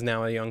Rudolph is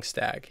now a young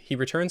stag. He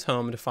returns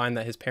home to find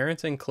that his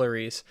parents and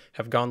Clarice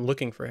have gone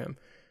looking for him,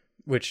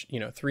 which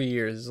 3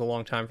 years is a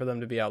long time for them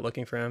to be out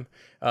looking for him.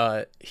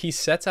 He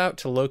sets out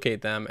to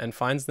locate them and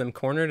finds them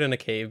cornered in a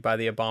cave by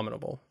the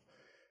Abominable.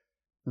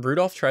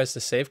 Rudolph tries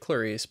to save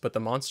Clarice, but the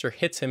monster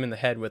hits him in the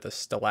head with a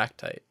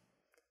stalactite.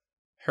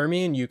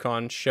 Hermie and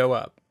Yukon show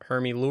up.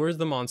 Hermie lures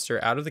the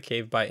monster out of the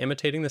cave by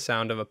imitating the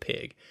sound of a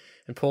pig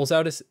and pulls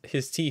out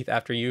his teeth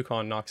after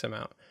Yukon knocks him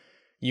out.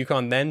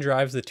 Yukon then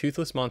drives the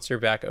toothless monster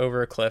back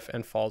over a cliff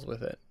and falls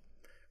with it.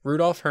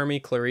 Rudolph, Hermie,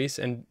 Clarice,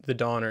 and the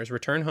Donners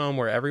return home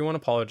where everyone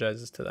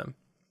apologizes to them.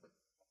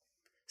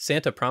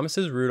 Santa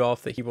promises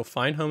Rudolph that he will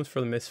find homes for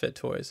the Misfit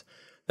Toys.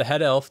 The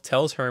head elf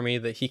tells Hermie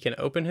that he can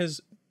open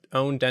his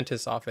own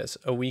dentist's office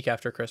a week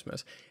after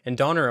Christmas, and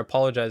Donner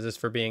apologizes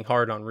for being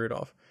hard on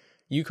Rudolph.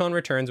 Yukon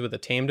returns with a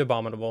tamed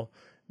Abominable,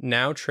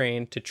 now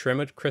trained to trim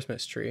a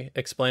Christmas tree,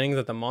 explaining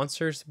that the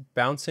monster's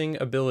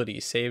bouncing ability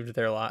saved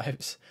their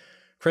lives.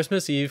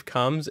 Christmas Eve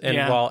comes, and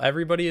while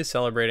everybody is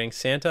celebrating,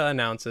 Santa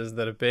announces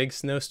that a big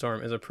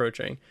snowstorm is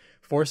approaching,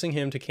 forcing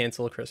him to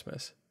cancel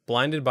Christmas.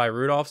 Blinded by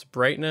Rudolph's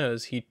bright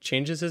nose, he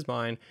changes his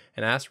mind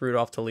and asks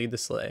Rudolph to lead the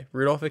sleigh.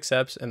 Rudolph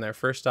accepts, and their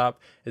first stop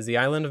is the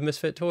Island of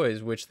Misfit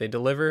Toys, which they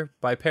deliver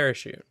by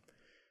parachute.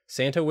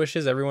 Santa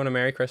wishes everyone a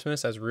Merry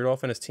Christmas as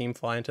Rudolph and his team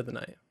fly into the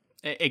night.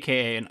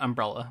 AKA an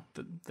umbrella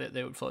that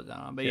they would float down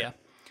on. But yeah.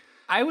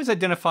 I was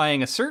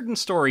identifying a certain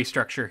story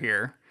structure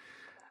here.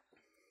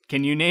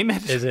 Can you name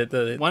it? Is it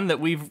the one that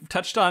we've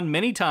touched on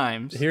many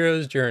times?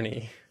 hero's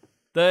journey?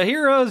 The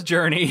hero's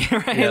journey,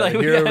 right? Yeah, like the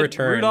we hero got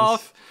returns.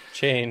 Rudolph,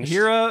 Changed.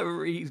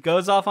 hero, he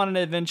goes off on an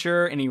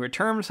adventure and he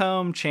returns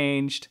home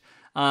changed.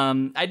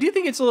 I do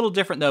think it's a little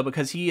different though,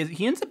 because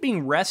he ends up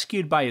being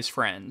rescued by his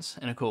friends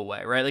in a cool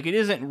way, right? Like it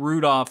isn't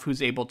Rudolph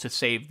who's able to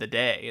save the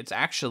day. It's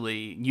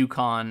actually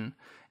Yukon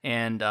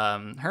and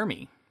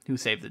Hermie who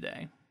save the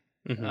day.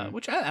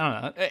 Which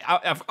I don't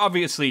know.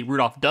 Obviously,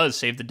 Rudolph does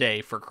save the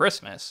day for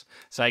Christmas,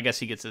 so I guess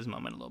he gets his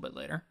moment a little bit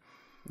later.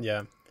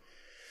 Yeah.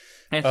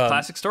 And it's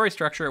classic story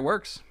structure. It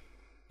works.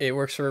 It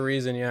works for a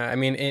reason, yeah. I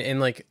mean, and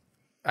like,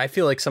 I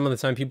feel like some of the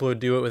time people would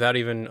do it without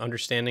even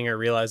understanding or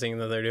realizing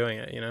that they're doing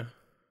it, you know?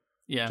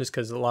 Yeah. Just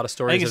because a lot of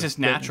stories I think it's just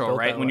natural,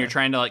 right? When you're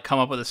trying to like come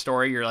up with a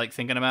story, you're like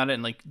thinking about it,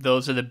 and like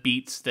those are the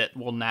beats that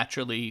will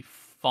naturally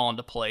fall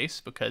into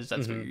place because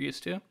that's what you're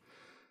used to.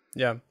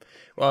 Yeah.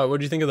 Well,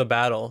 what do you think of the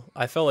battle?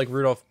 I felt like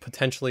Rudolph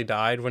potentially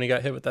died when he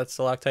got hit with that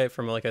stalactite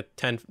from like a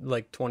 10,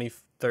 like 20,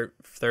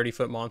 30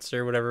 foot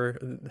monster,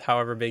 whatever,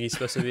 however big he's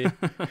supposed to be.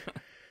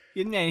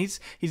 Yeah,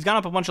 he's gone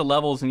up a bunch of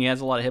levels and he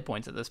has a lot of hit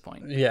points at this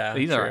point. Yeah, so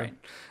he's all right.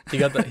 He's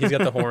got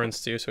the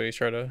horns too, so he's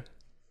trying to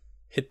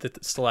hit the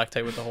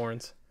stalactite with the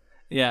horns.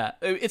 Yeah,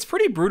 it's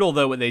pretty brutal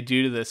though what they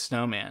do to this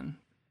snowman.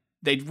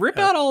 They rip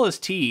out all his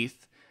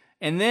teeth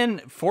and then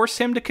force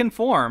him to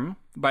conform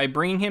by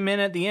bringing him in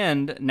at the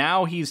end.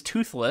 Now he's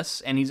toothless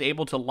and he's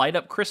able to light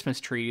up Christmas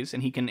trees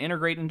and he can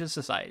integrate into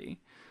society.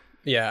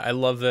 Yeah, I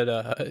love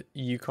that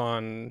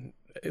Yukon,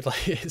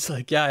 it's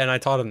like, yeah, and I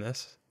taught him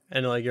this.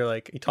 And like, you're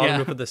like, you taught him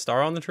to put the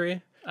star on the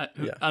tree?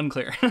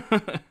 Unclear.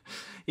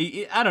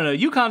 I don't know.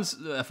 Yukon's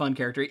a fun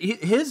character.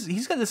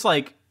 He's got this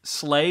like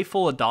sleigh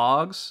full of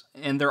dogs,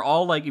 and they're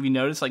all like, if you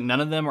notice, like none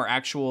of them are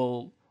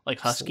actual like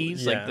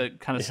huskies, like the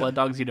kind of sled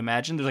dogs you'd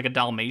imagine. There's like a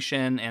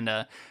Dalmatian and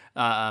a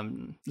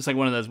it's like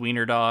one of those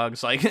wiener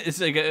dogs, like it's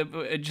like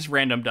just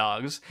random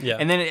dogs. Yeah.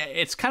 And then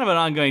it's kind of an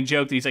ongoing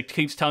joke that he's like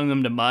keeps telling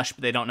them to mush,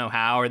 but they don't know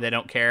how or they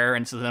don't care,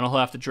 and so then he'll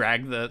have to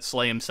drag the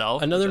sleigh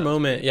himself. Another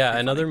moment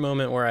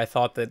where I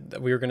thought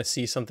that we were gonna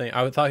see something.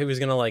 I thought he was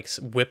gonna like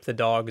whip the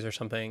dogs or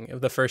something.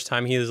 The first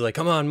time he was like,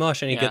 "Come on,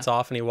 mush," and he gets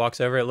off and he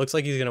walks over. It looks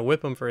like he's gonna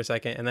whip him for a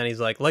second, and then he's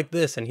like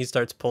this, and he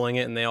starts pulling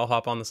it, and they all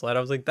hop on the sled. I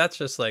was like, that's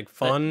just like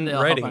fun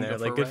writing there,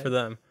 like good for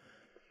them.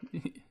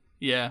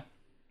 Yeah.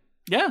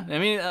 Yeah, I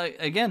mean,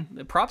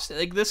 again, props.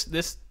 Like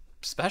this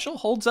special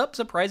holds up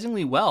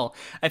surprisingly well.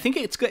 I think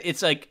it's good.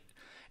 It's like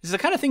it's the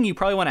kind of thing you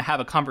probably want to have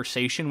a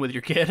conversation with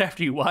your kid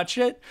after you watch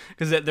it,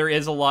 because there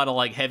is a lot of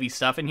like heavy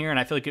stuff in here, and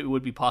I feel like it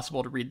would be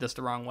possible to read this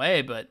the wrong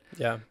way. But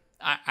yeah,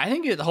 I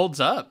think it holds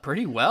up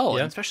pretty well,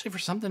 especially for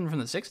something from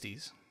the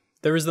 '60s.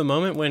 There was the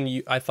moment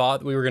when I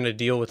thought we were going to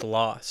deal with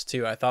loss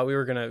too. I thought we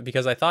were gonna,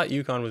 because I thought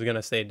Yukon was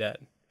gonna stay dead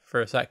for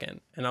a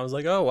second, and I was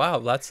like, oh wow,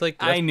 that's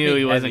I knew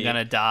he wasn't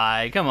gonna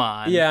die. Come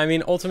on. Yeah, I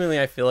mean, ultimately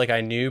I feel like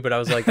I knew, but I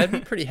was like, that'd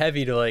be pretty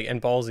heavy to like,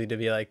 and ballsy to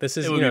be like, this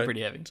is, it would be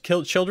pretty heavy.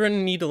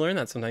 Children need to learn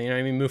that sometime, you know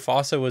what I mean?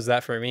 Mufasa was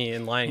that for me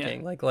in Lion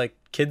King. Like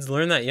kids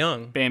learn that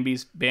young.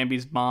 Bambi's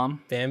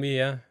mom. Bambi,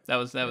 yeah. That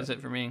was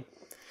it for me.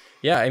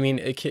 Yeah, I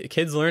mean,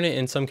 kids learn it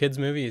in some kids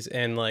movies,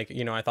 and like,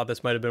 you know, I thought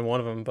this might have been one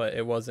of them, but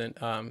it wasn't.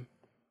 And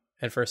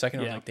for a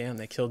second I was like, damn,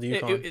 they killed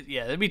Yukon.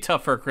 It'd be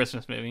tough for a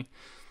Christmas movie.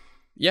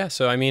 Yeah,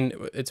 so I mean,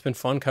 it's been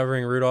fun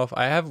covering Rudolph.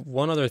 I have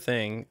one other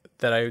thing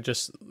that I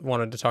just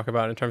wanted to talk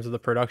about in terms of the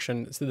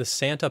production. So the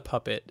Santa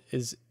puppet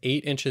is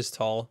 8 inches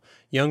tall.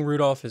 Young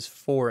Rudolph is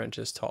 4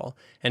 inches tall,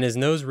 and his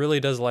nose really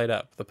does light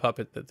up, the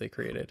puppet that they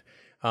created.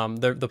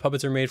 The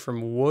puppets are made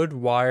from wood,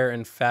 wire,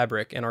 and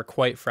fabric and are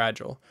quite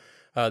fragile.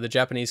 The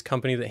Japanese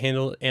company that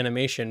handled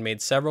animation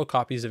made several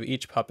copies of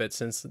each puppet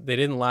since they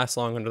didn't last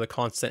long under the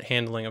constant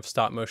handling of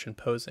stop-motion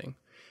posing.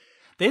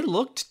 They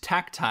looked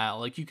tactile,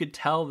 like you could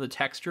tell the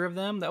texture of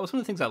them. That was one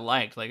of the things I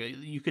liked. Like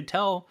you could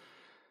tell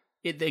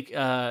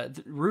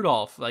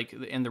Rudolph, like,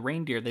 and the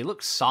reindeer, they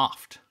looked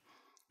soft,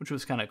 which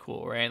was kind of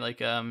cool, right?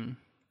 Like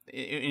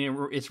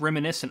it's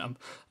reminiscent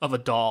of a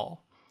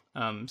doll.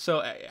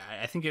 So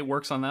I think it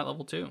works on that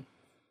level too.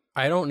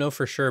 I don't know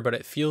for sure, but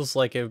it feels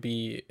like it'd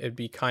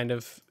be kind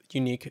of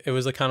unique. It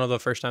was like kind of the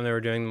first time they were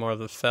doing more of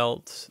the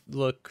felt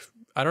look.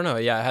 I don't know.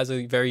 Yeah, it has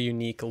a very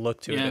unique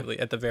look to it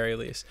at the very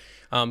least.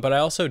 But I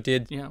also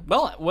did. Yeah,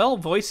 well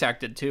voice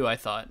acted too. I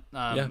thought.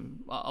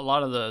 A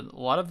lot of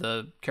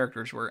the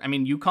characters were. I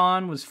mean,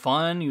 Yukon was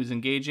fun. He was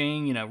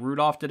engaging. You know,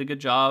 Rudolph did a good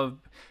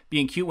job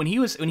being cute when he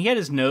had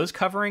his nose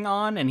covering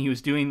on and he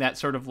was doing that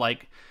sort of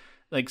like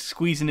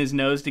squeezing his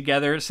nose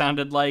together. It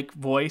sounded like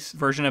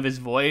version of his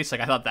voice.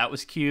 Like I thought that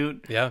was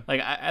cute. Yeah.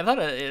 Like I thought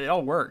it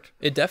all worked.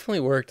 It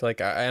definitely worked.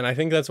 Like, and I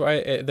think that's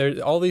why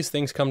all these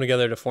things come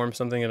together to form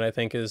something that I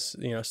think is,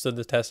 you know, stood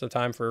the test of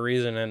time for a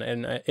reason.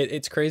 And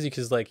it's crazy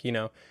because, like, you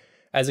know,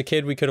 as a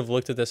kid we could have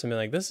looked at this and been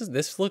like,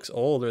 this looks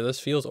old or this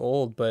feels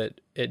old,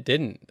 but it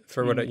didn't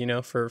for what, you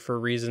know, for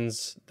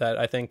reasons that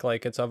I think,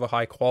 like, it's of a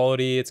high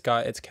quality. It's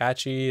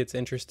catchy. It's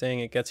interesting.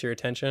 It gets your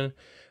attention.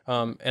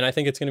 And I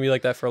think it's going to be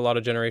like that for a lot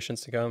of generations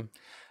to come.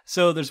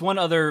 So there's one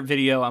other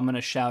video I'm going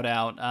to shout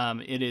out.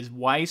 It is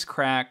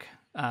Wisecrack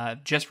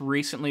just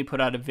recently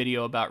put out a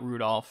video about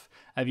Rudolph.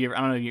 I don't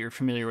know if you're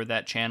familiar with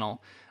that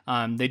channel.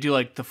 They do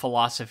like the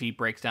philosophy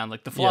breakdown,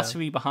 like the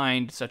philosophy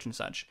behind such and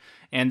such.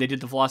 And they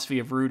did the philosophy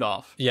of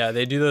Rudolph. Yeah,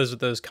 they do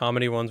those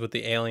comedy ones with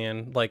the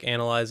alien, like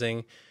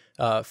analyzing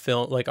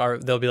film, like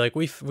they'll be like,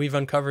 we've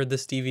uncovered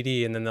this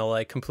DVD, and then they'll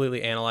like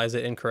completely analyze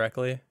it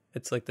incorrectly.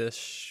 It's like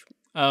this.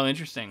 Oh,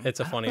 interesting. It's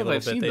a funny little bit.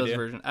 I've seen those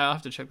versions. I'll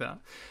have to check that out.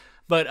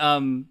 But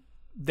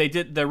they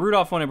did the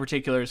Rudolph one in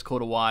particular is cool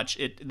to watch.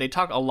 They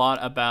talk a lot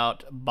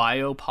about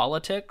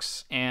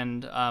biopolitics,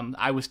 and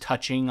I was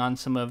touching on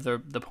some of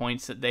the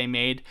points that they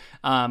made.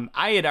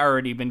 I had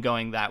already been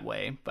going that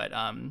way, but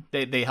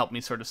they helped me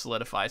sort of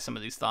solidify some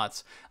of these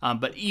thoughts.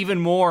 But even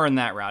more in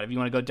that route, if you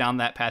want to go down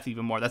that path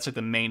even more, that's like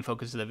the main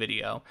focus of the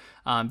video.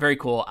 Very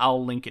cool.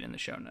 I'll link it in the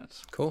show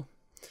notes. Cool.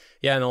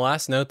 Yeah, and the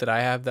last note that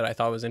I have that I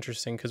thought was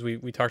interesting, because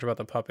we talked about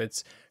the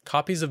puppets,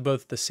 copies of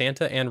both the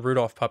Santa and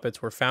Rudolph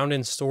puppets were found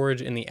in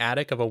storage in the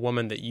attic of a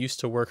woman that used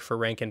to work for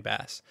Rankin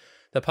Bass.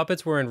 The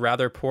puppets were in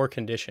rather poor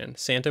condition.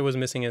 Santa was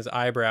missing his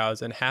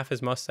eyebrows and half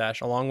his mustache,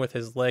 along with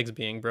his legs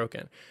being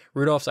broken.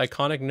 Rudolph's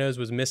iconic nose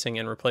was missing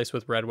and replaced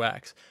with red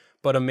wax,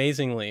 but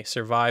amazingly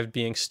survived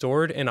being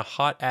stored in a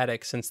hot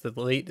attic since the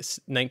late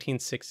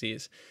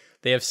 1960s.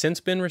 They have since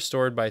been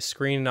restored by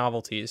Screen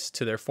Novelties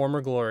to their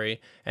former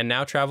glory and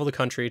now travel the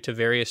country to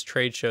various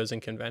trade shows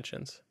and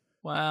conventions.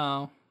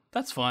 Wow,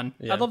 that's fun.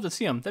 Yeah. I'd love to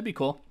see them. That'd be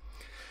cool.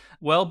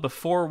 Well,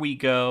 before we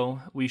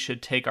go, we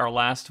should take our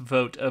last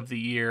vote of the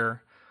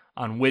year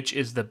on which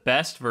is the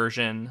best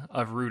version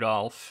of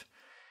Rudolph.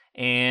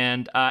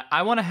 And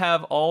I want to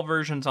have all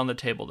versions on the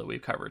table that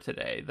we've covered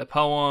today. The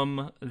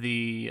poem,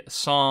 the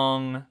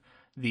song,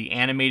 the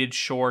animated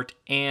short,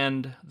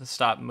 and the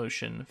stop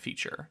motion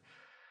feature.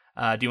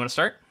 Do you want to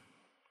start?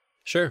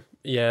 Sure.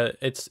 Yeah,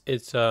 it's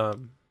there's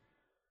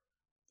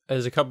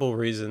a couple of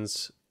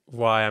reasons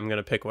why I'm going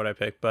to pick what I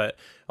pick, but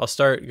I'll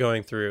start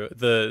going through.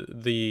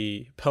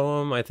 The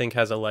poem, I think,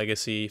 has a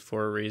legacy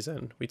for a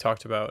reason. We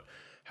talked about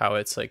how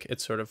it's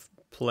sort of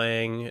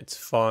playing, it's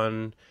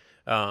fun.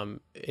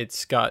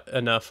 It's got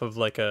enough of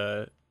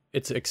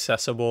it's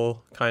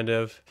accessible kind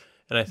of,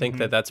 and I think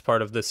that that's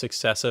part of the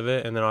success of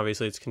it. And then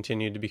obviously it's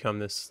continued to become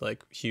this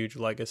like huge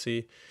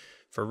legacy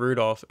for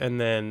Rudolph. And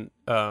then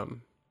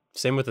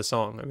same with the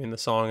song. I mean, the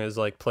song is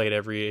like played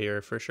every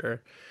year for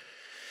sure.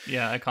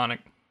 Yeah, iconic.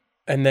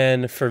 And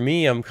then for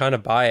me, I'm kind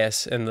of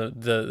biased, and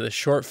the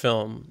short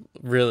film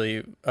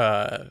really,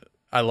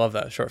 I love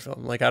that short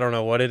film. Like, I don't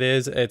know what it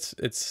is.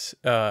 It's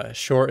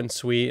short and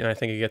sweet, and I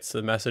think it gets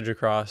the message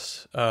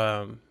across.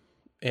 And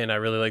I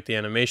really like the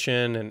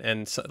animation,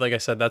 and so, like I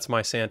said, that's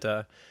my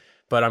Santa.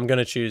 But I'm going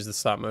to choose the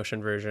stop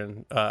motion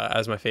version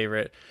as my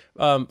favorite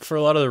for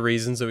a lot of the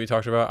reasons that we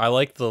talked about. I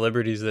liked the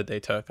liberties that they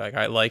took. Like,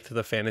 I liked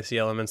the fantasy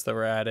elements that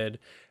were added,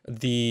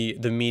 the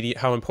media,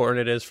 how important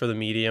it is for the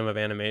medium of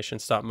animation,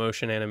 stop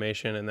motion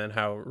animation, and then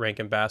how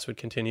Rankin Bass would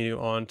continue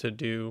on to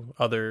do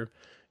other,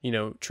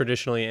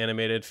 traditionally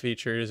animated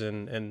features,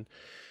 and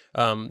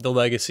the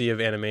legacy of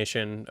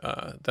animation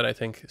that I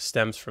think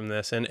stems from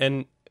this.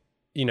 And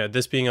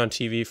this being on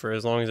TV for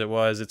as long as it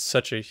was,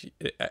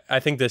 I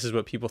think this is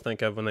what people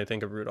think of when they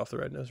think of Rudolph the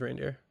Red-Nosed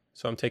Reindeer.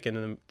 So I'm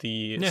taking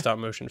the stop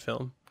motion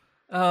film.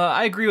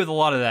 I agree with a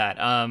lot of that.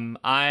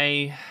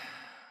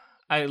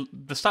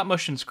 The stop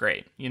motion's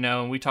great.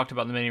 We talked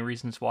about the many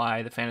reasons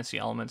why the fantasy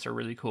elements are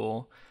really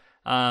cool.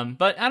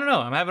 But I don't know.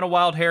 I'm having a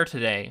wild hair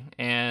today,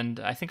 and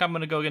I think I'm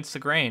going to go against the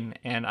grain,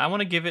 and I want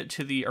to give it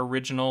to the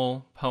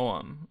original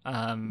poem.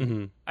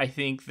 I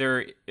think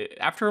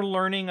after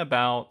learning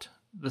about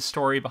the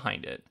story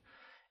behind it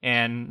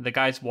and the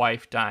guy's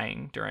wife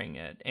dying during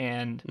it,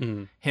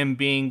 and him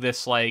being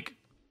this like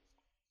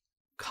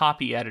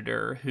copy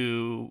editor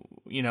who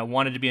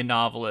wanted to be a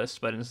novelist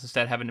but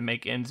instead having to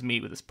make ends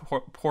meet with this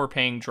poor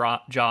paying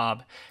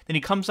job, then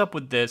he comes up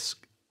with this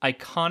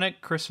iconic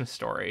Christmas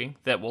story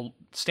that will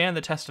stand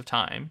the test of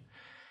time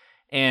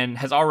and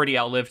has already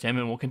outlived him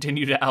and will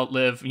continue to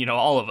outlive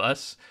all of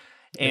us.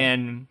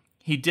 And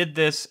he did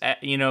this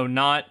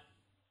not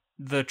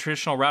the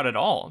traditional route at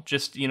all,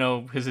 just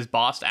because his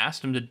boss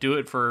asked him to do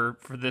it for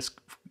this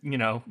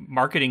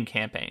marketing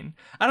campaign.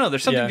 I don't know,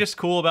 there's something just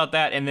cool about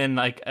that. And then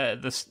like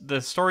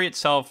the story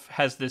itself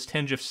has this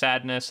tinge of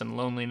sadness and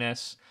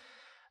loneliness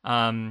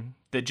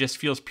that just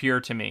feels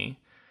pure to me.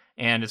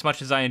 And as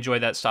much as I enjoy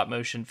that stop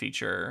motion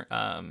feature,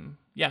 I'm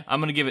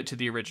gonna give it to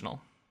the original.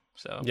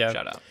 So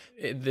shout out.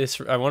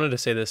 I wanted to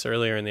say this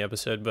earlier in the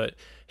episode, but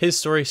his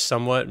story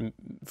somewhat,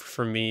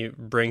 for me,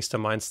 brings to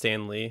mind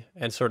Stan Lee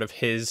and sort of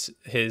his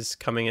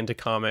coming into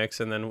comics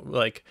and then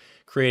like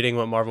creating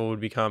what Marvel would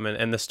become,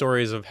 and the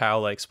stories of how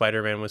like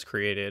Spider-Man was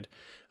created,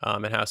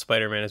 and how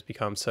Spider-Man has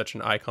become such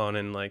an icon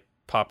in like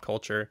pop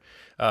culture.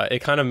 It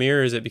kind of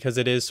mirrors it because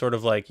it is sort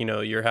of like,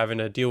 you're having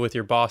to deal with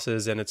your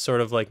bosses, and it's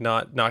sort of like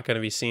not going to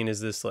be seen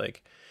as this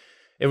like,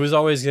 it was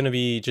always going to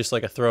be just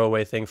like a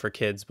throwaway thing for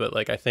kids. But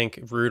like, I think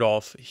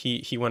Rudolph,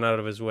 he went out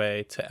of his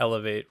way to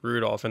elevate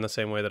Rudolph in the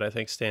same way that I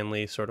think Stan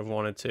Lee sort of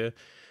wanted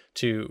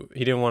he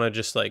didn't want to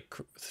just like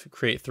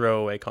create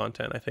throwaway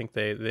content. I think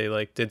they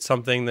like did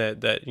something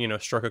that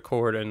struck a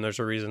chord, and there's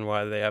a reason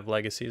why they have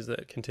legacies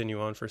that continue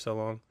on for so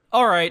long.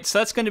 All right, so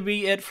that's going to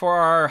be it for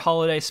our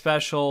holiday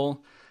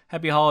special.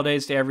 Happy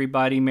holidays to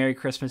everybody. Merry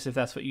Christmas if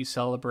that's what you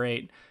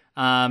celebrate.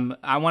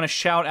 I want to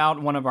shout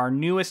out one of our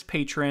newest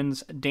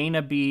patrons,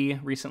 Dana B,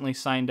 recently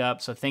signed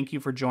up, so thank you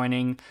for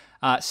joining.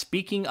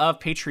 Speaking of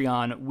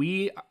Patreon,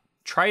 we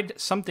tried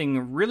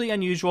something really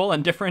unusual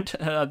and different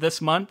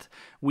this month.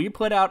 We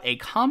put out a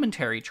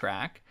commentary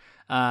track.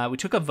 We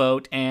took a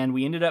vote, and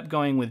we ended up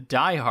going with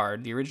Die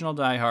Hard, the original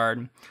Die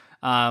Hard.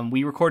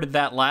 We recorded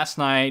that last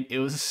night. It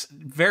was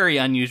very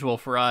unusual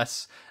for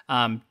us.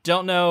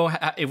 Don't know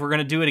if we're going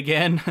to do it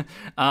again.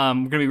 We're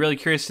going to be really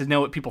curious to know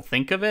what people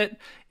think of it.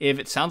 If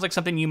it sounds like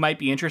something you might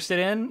be interested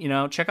in,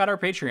 check out our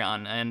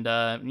Patreon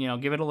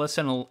and, give it a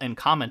listen and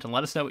comment and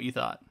let us know what you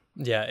thought.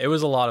 Yeah, it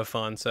was a lot of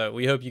fun. So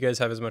we hope you guys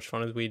have as much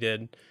fun as we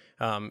did.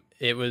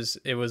 It was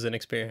an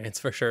experience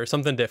for sure.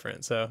 Something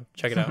different. So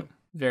check it out.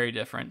 Very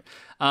different.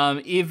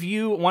 If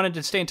you wanted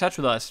to stay in touch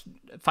with us,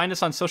 find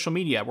us on social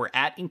media. We're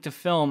at Ink to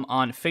Film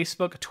on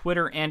Facebook,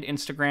 Twitter, and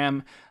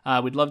Instagram.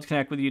 We'd love to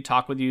connect with you,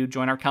 talk with you,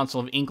 join our Council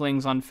of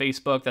Inklings on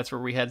Facebook. That's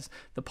where we had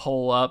the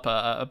poll up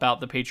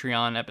about the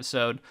Patreon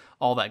episode,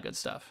 all that good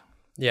stuff.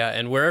 Yeah,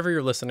 and wherever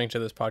you're listening to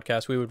this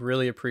podcast, we would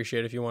really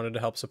appreciate if you wanted to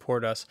help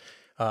support us.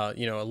 A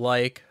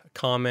like,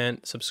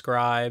 comment,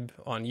 subscribe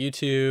on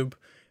YouTube.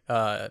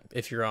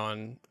 If you're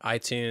on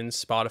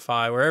iTunes,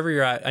 Spotify, wherever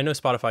you're at. I know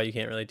Spotify you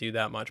can't really do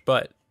that much,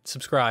 but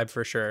subscribe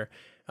for sure.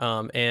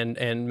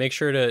 And make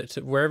sure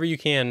to wherever you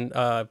can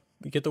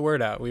get the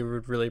word out. We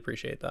would really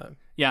appreciate that.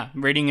 Yeah,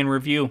 rating and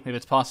review if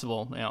it's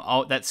possible.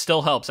 That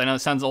still helps. I know it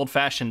sounds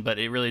old-fashioned, but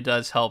it really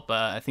does help.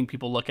 I think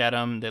people look at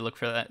them, they look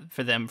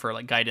for them for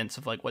like guidance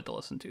of like what to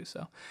listen to.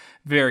 So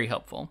very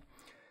helpful.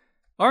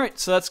 All right,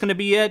 so that's going to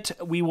be it.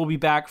 We will be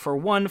back for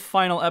one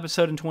final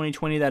episode in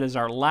 2020. That is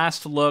our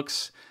last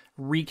looks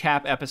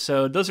recap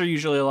episode. Those are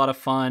usually a lot of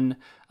fun.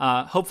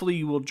 Hopefully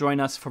you will join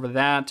us for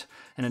that.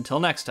 And until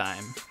next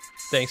time,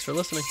 thanks for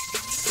listening.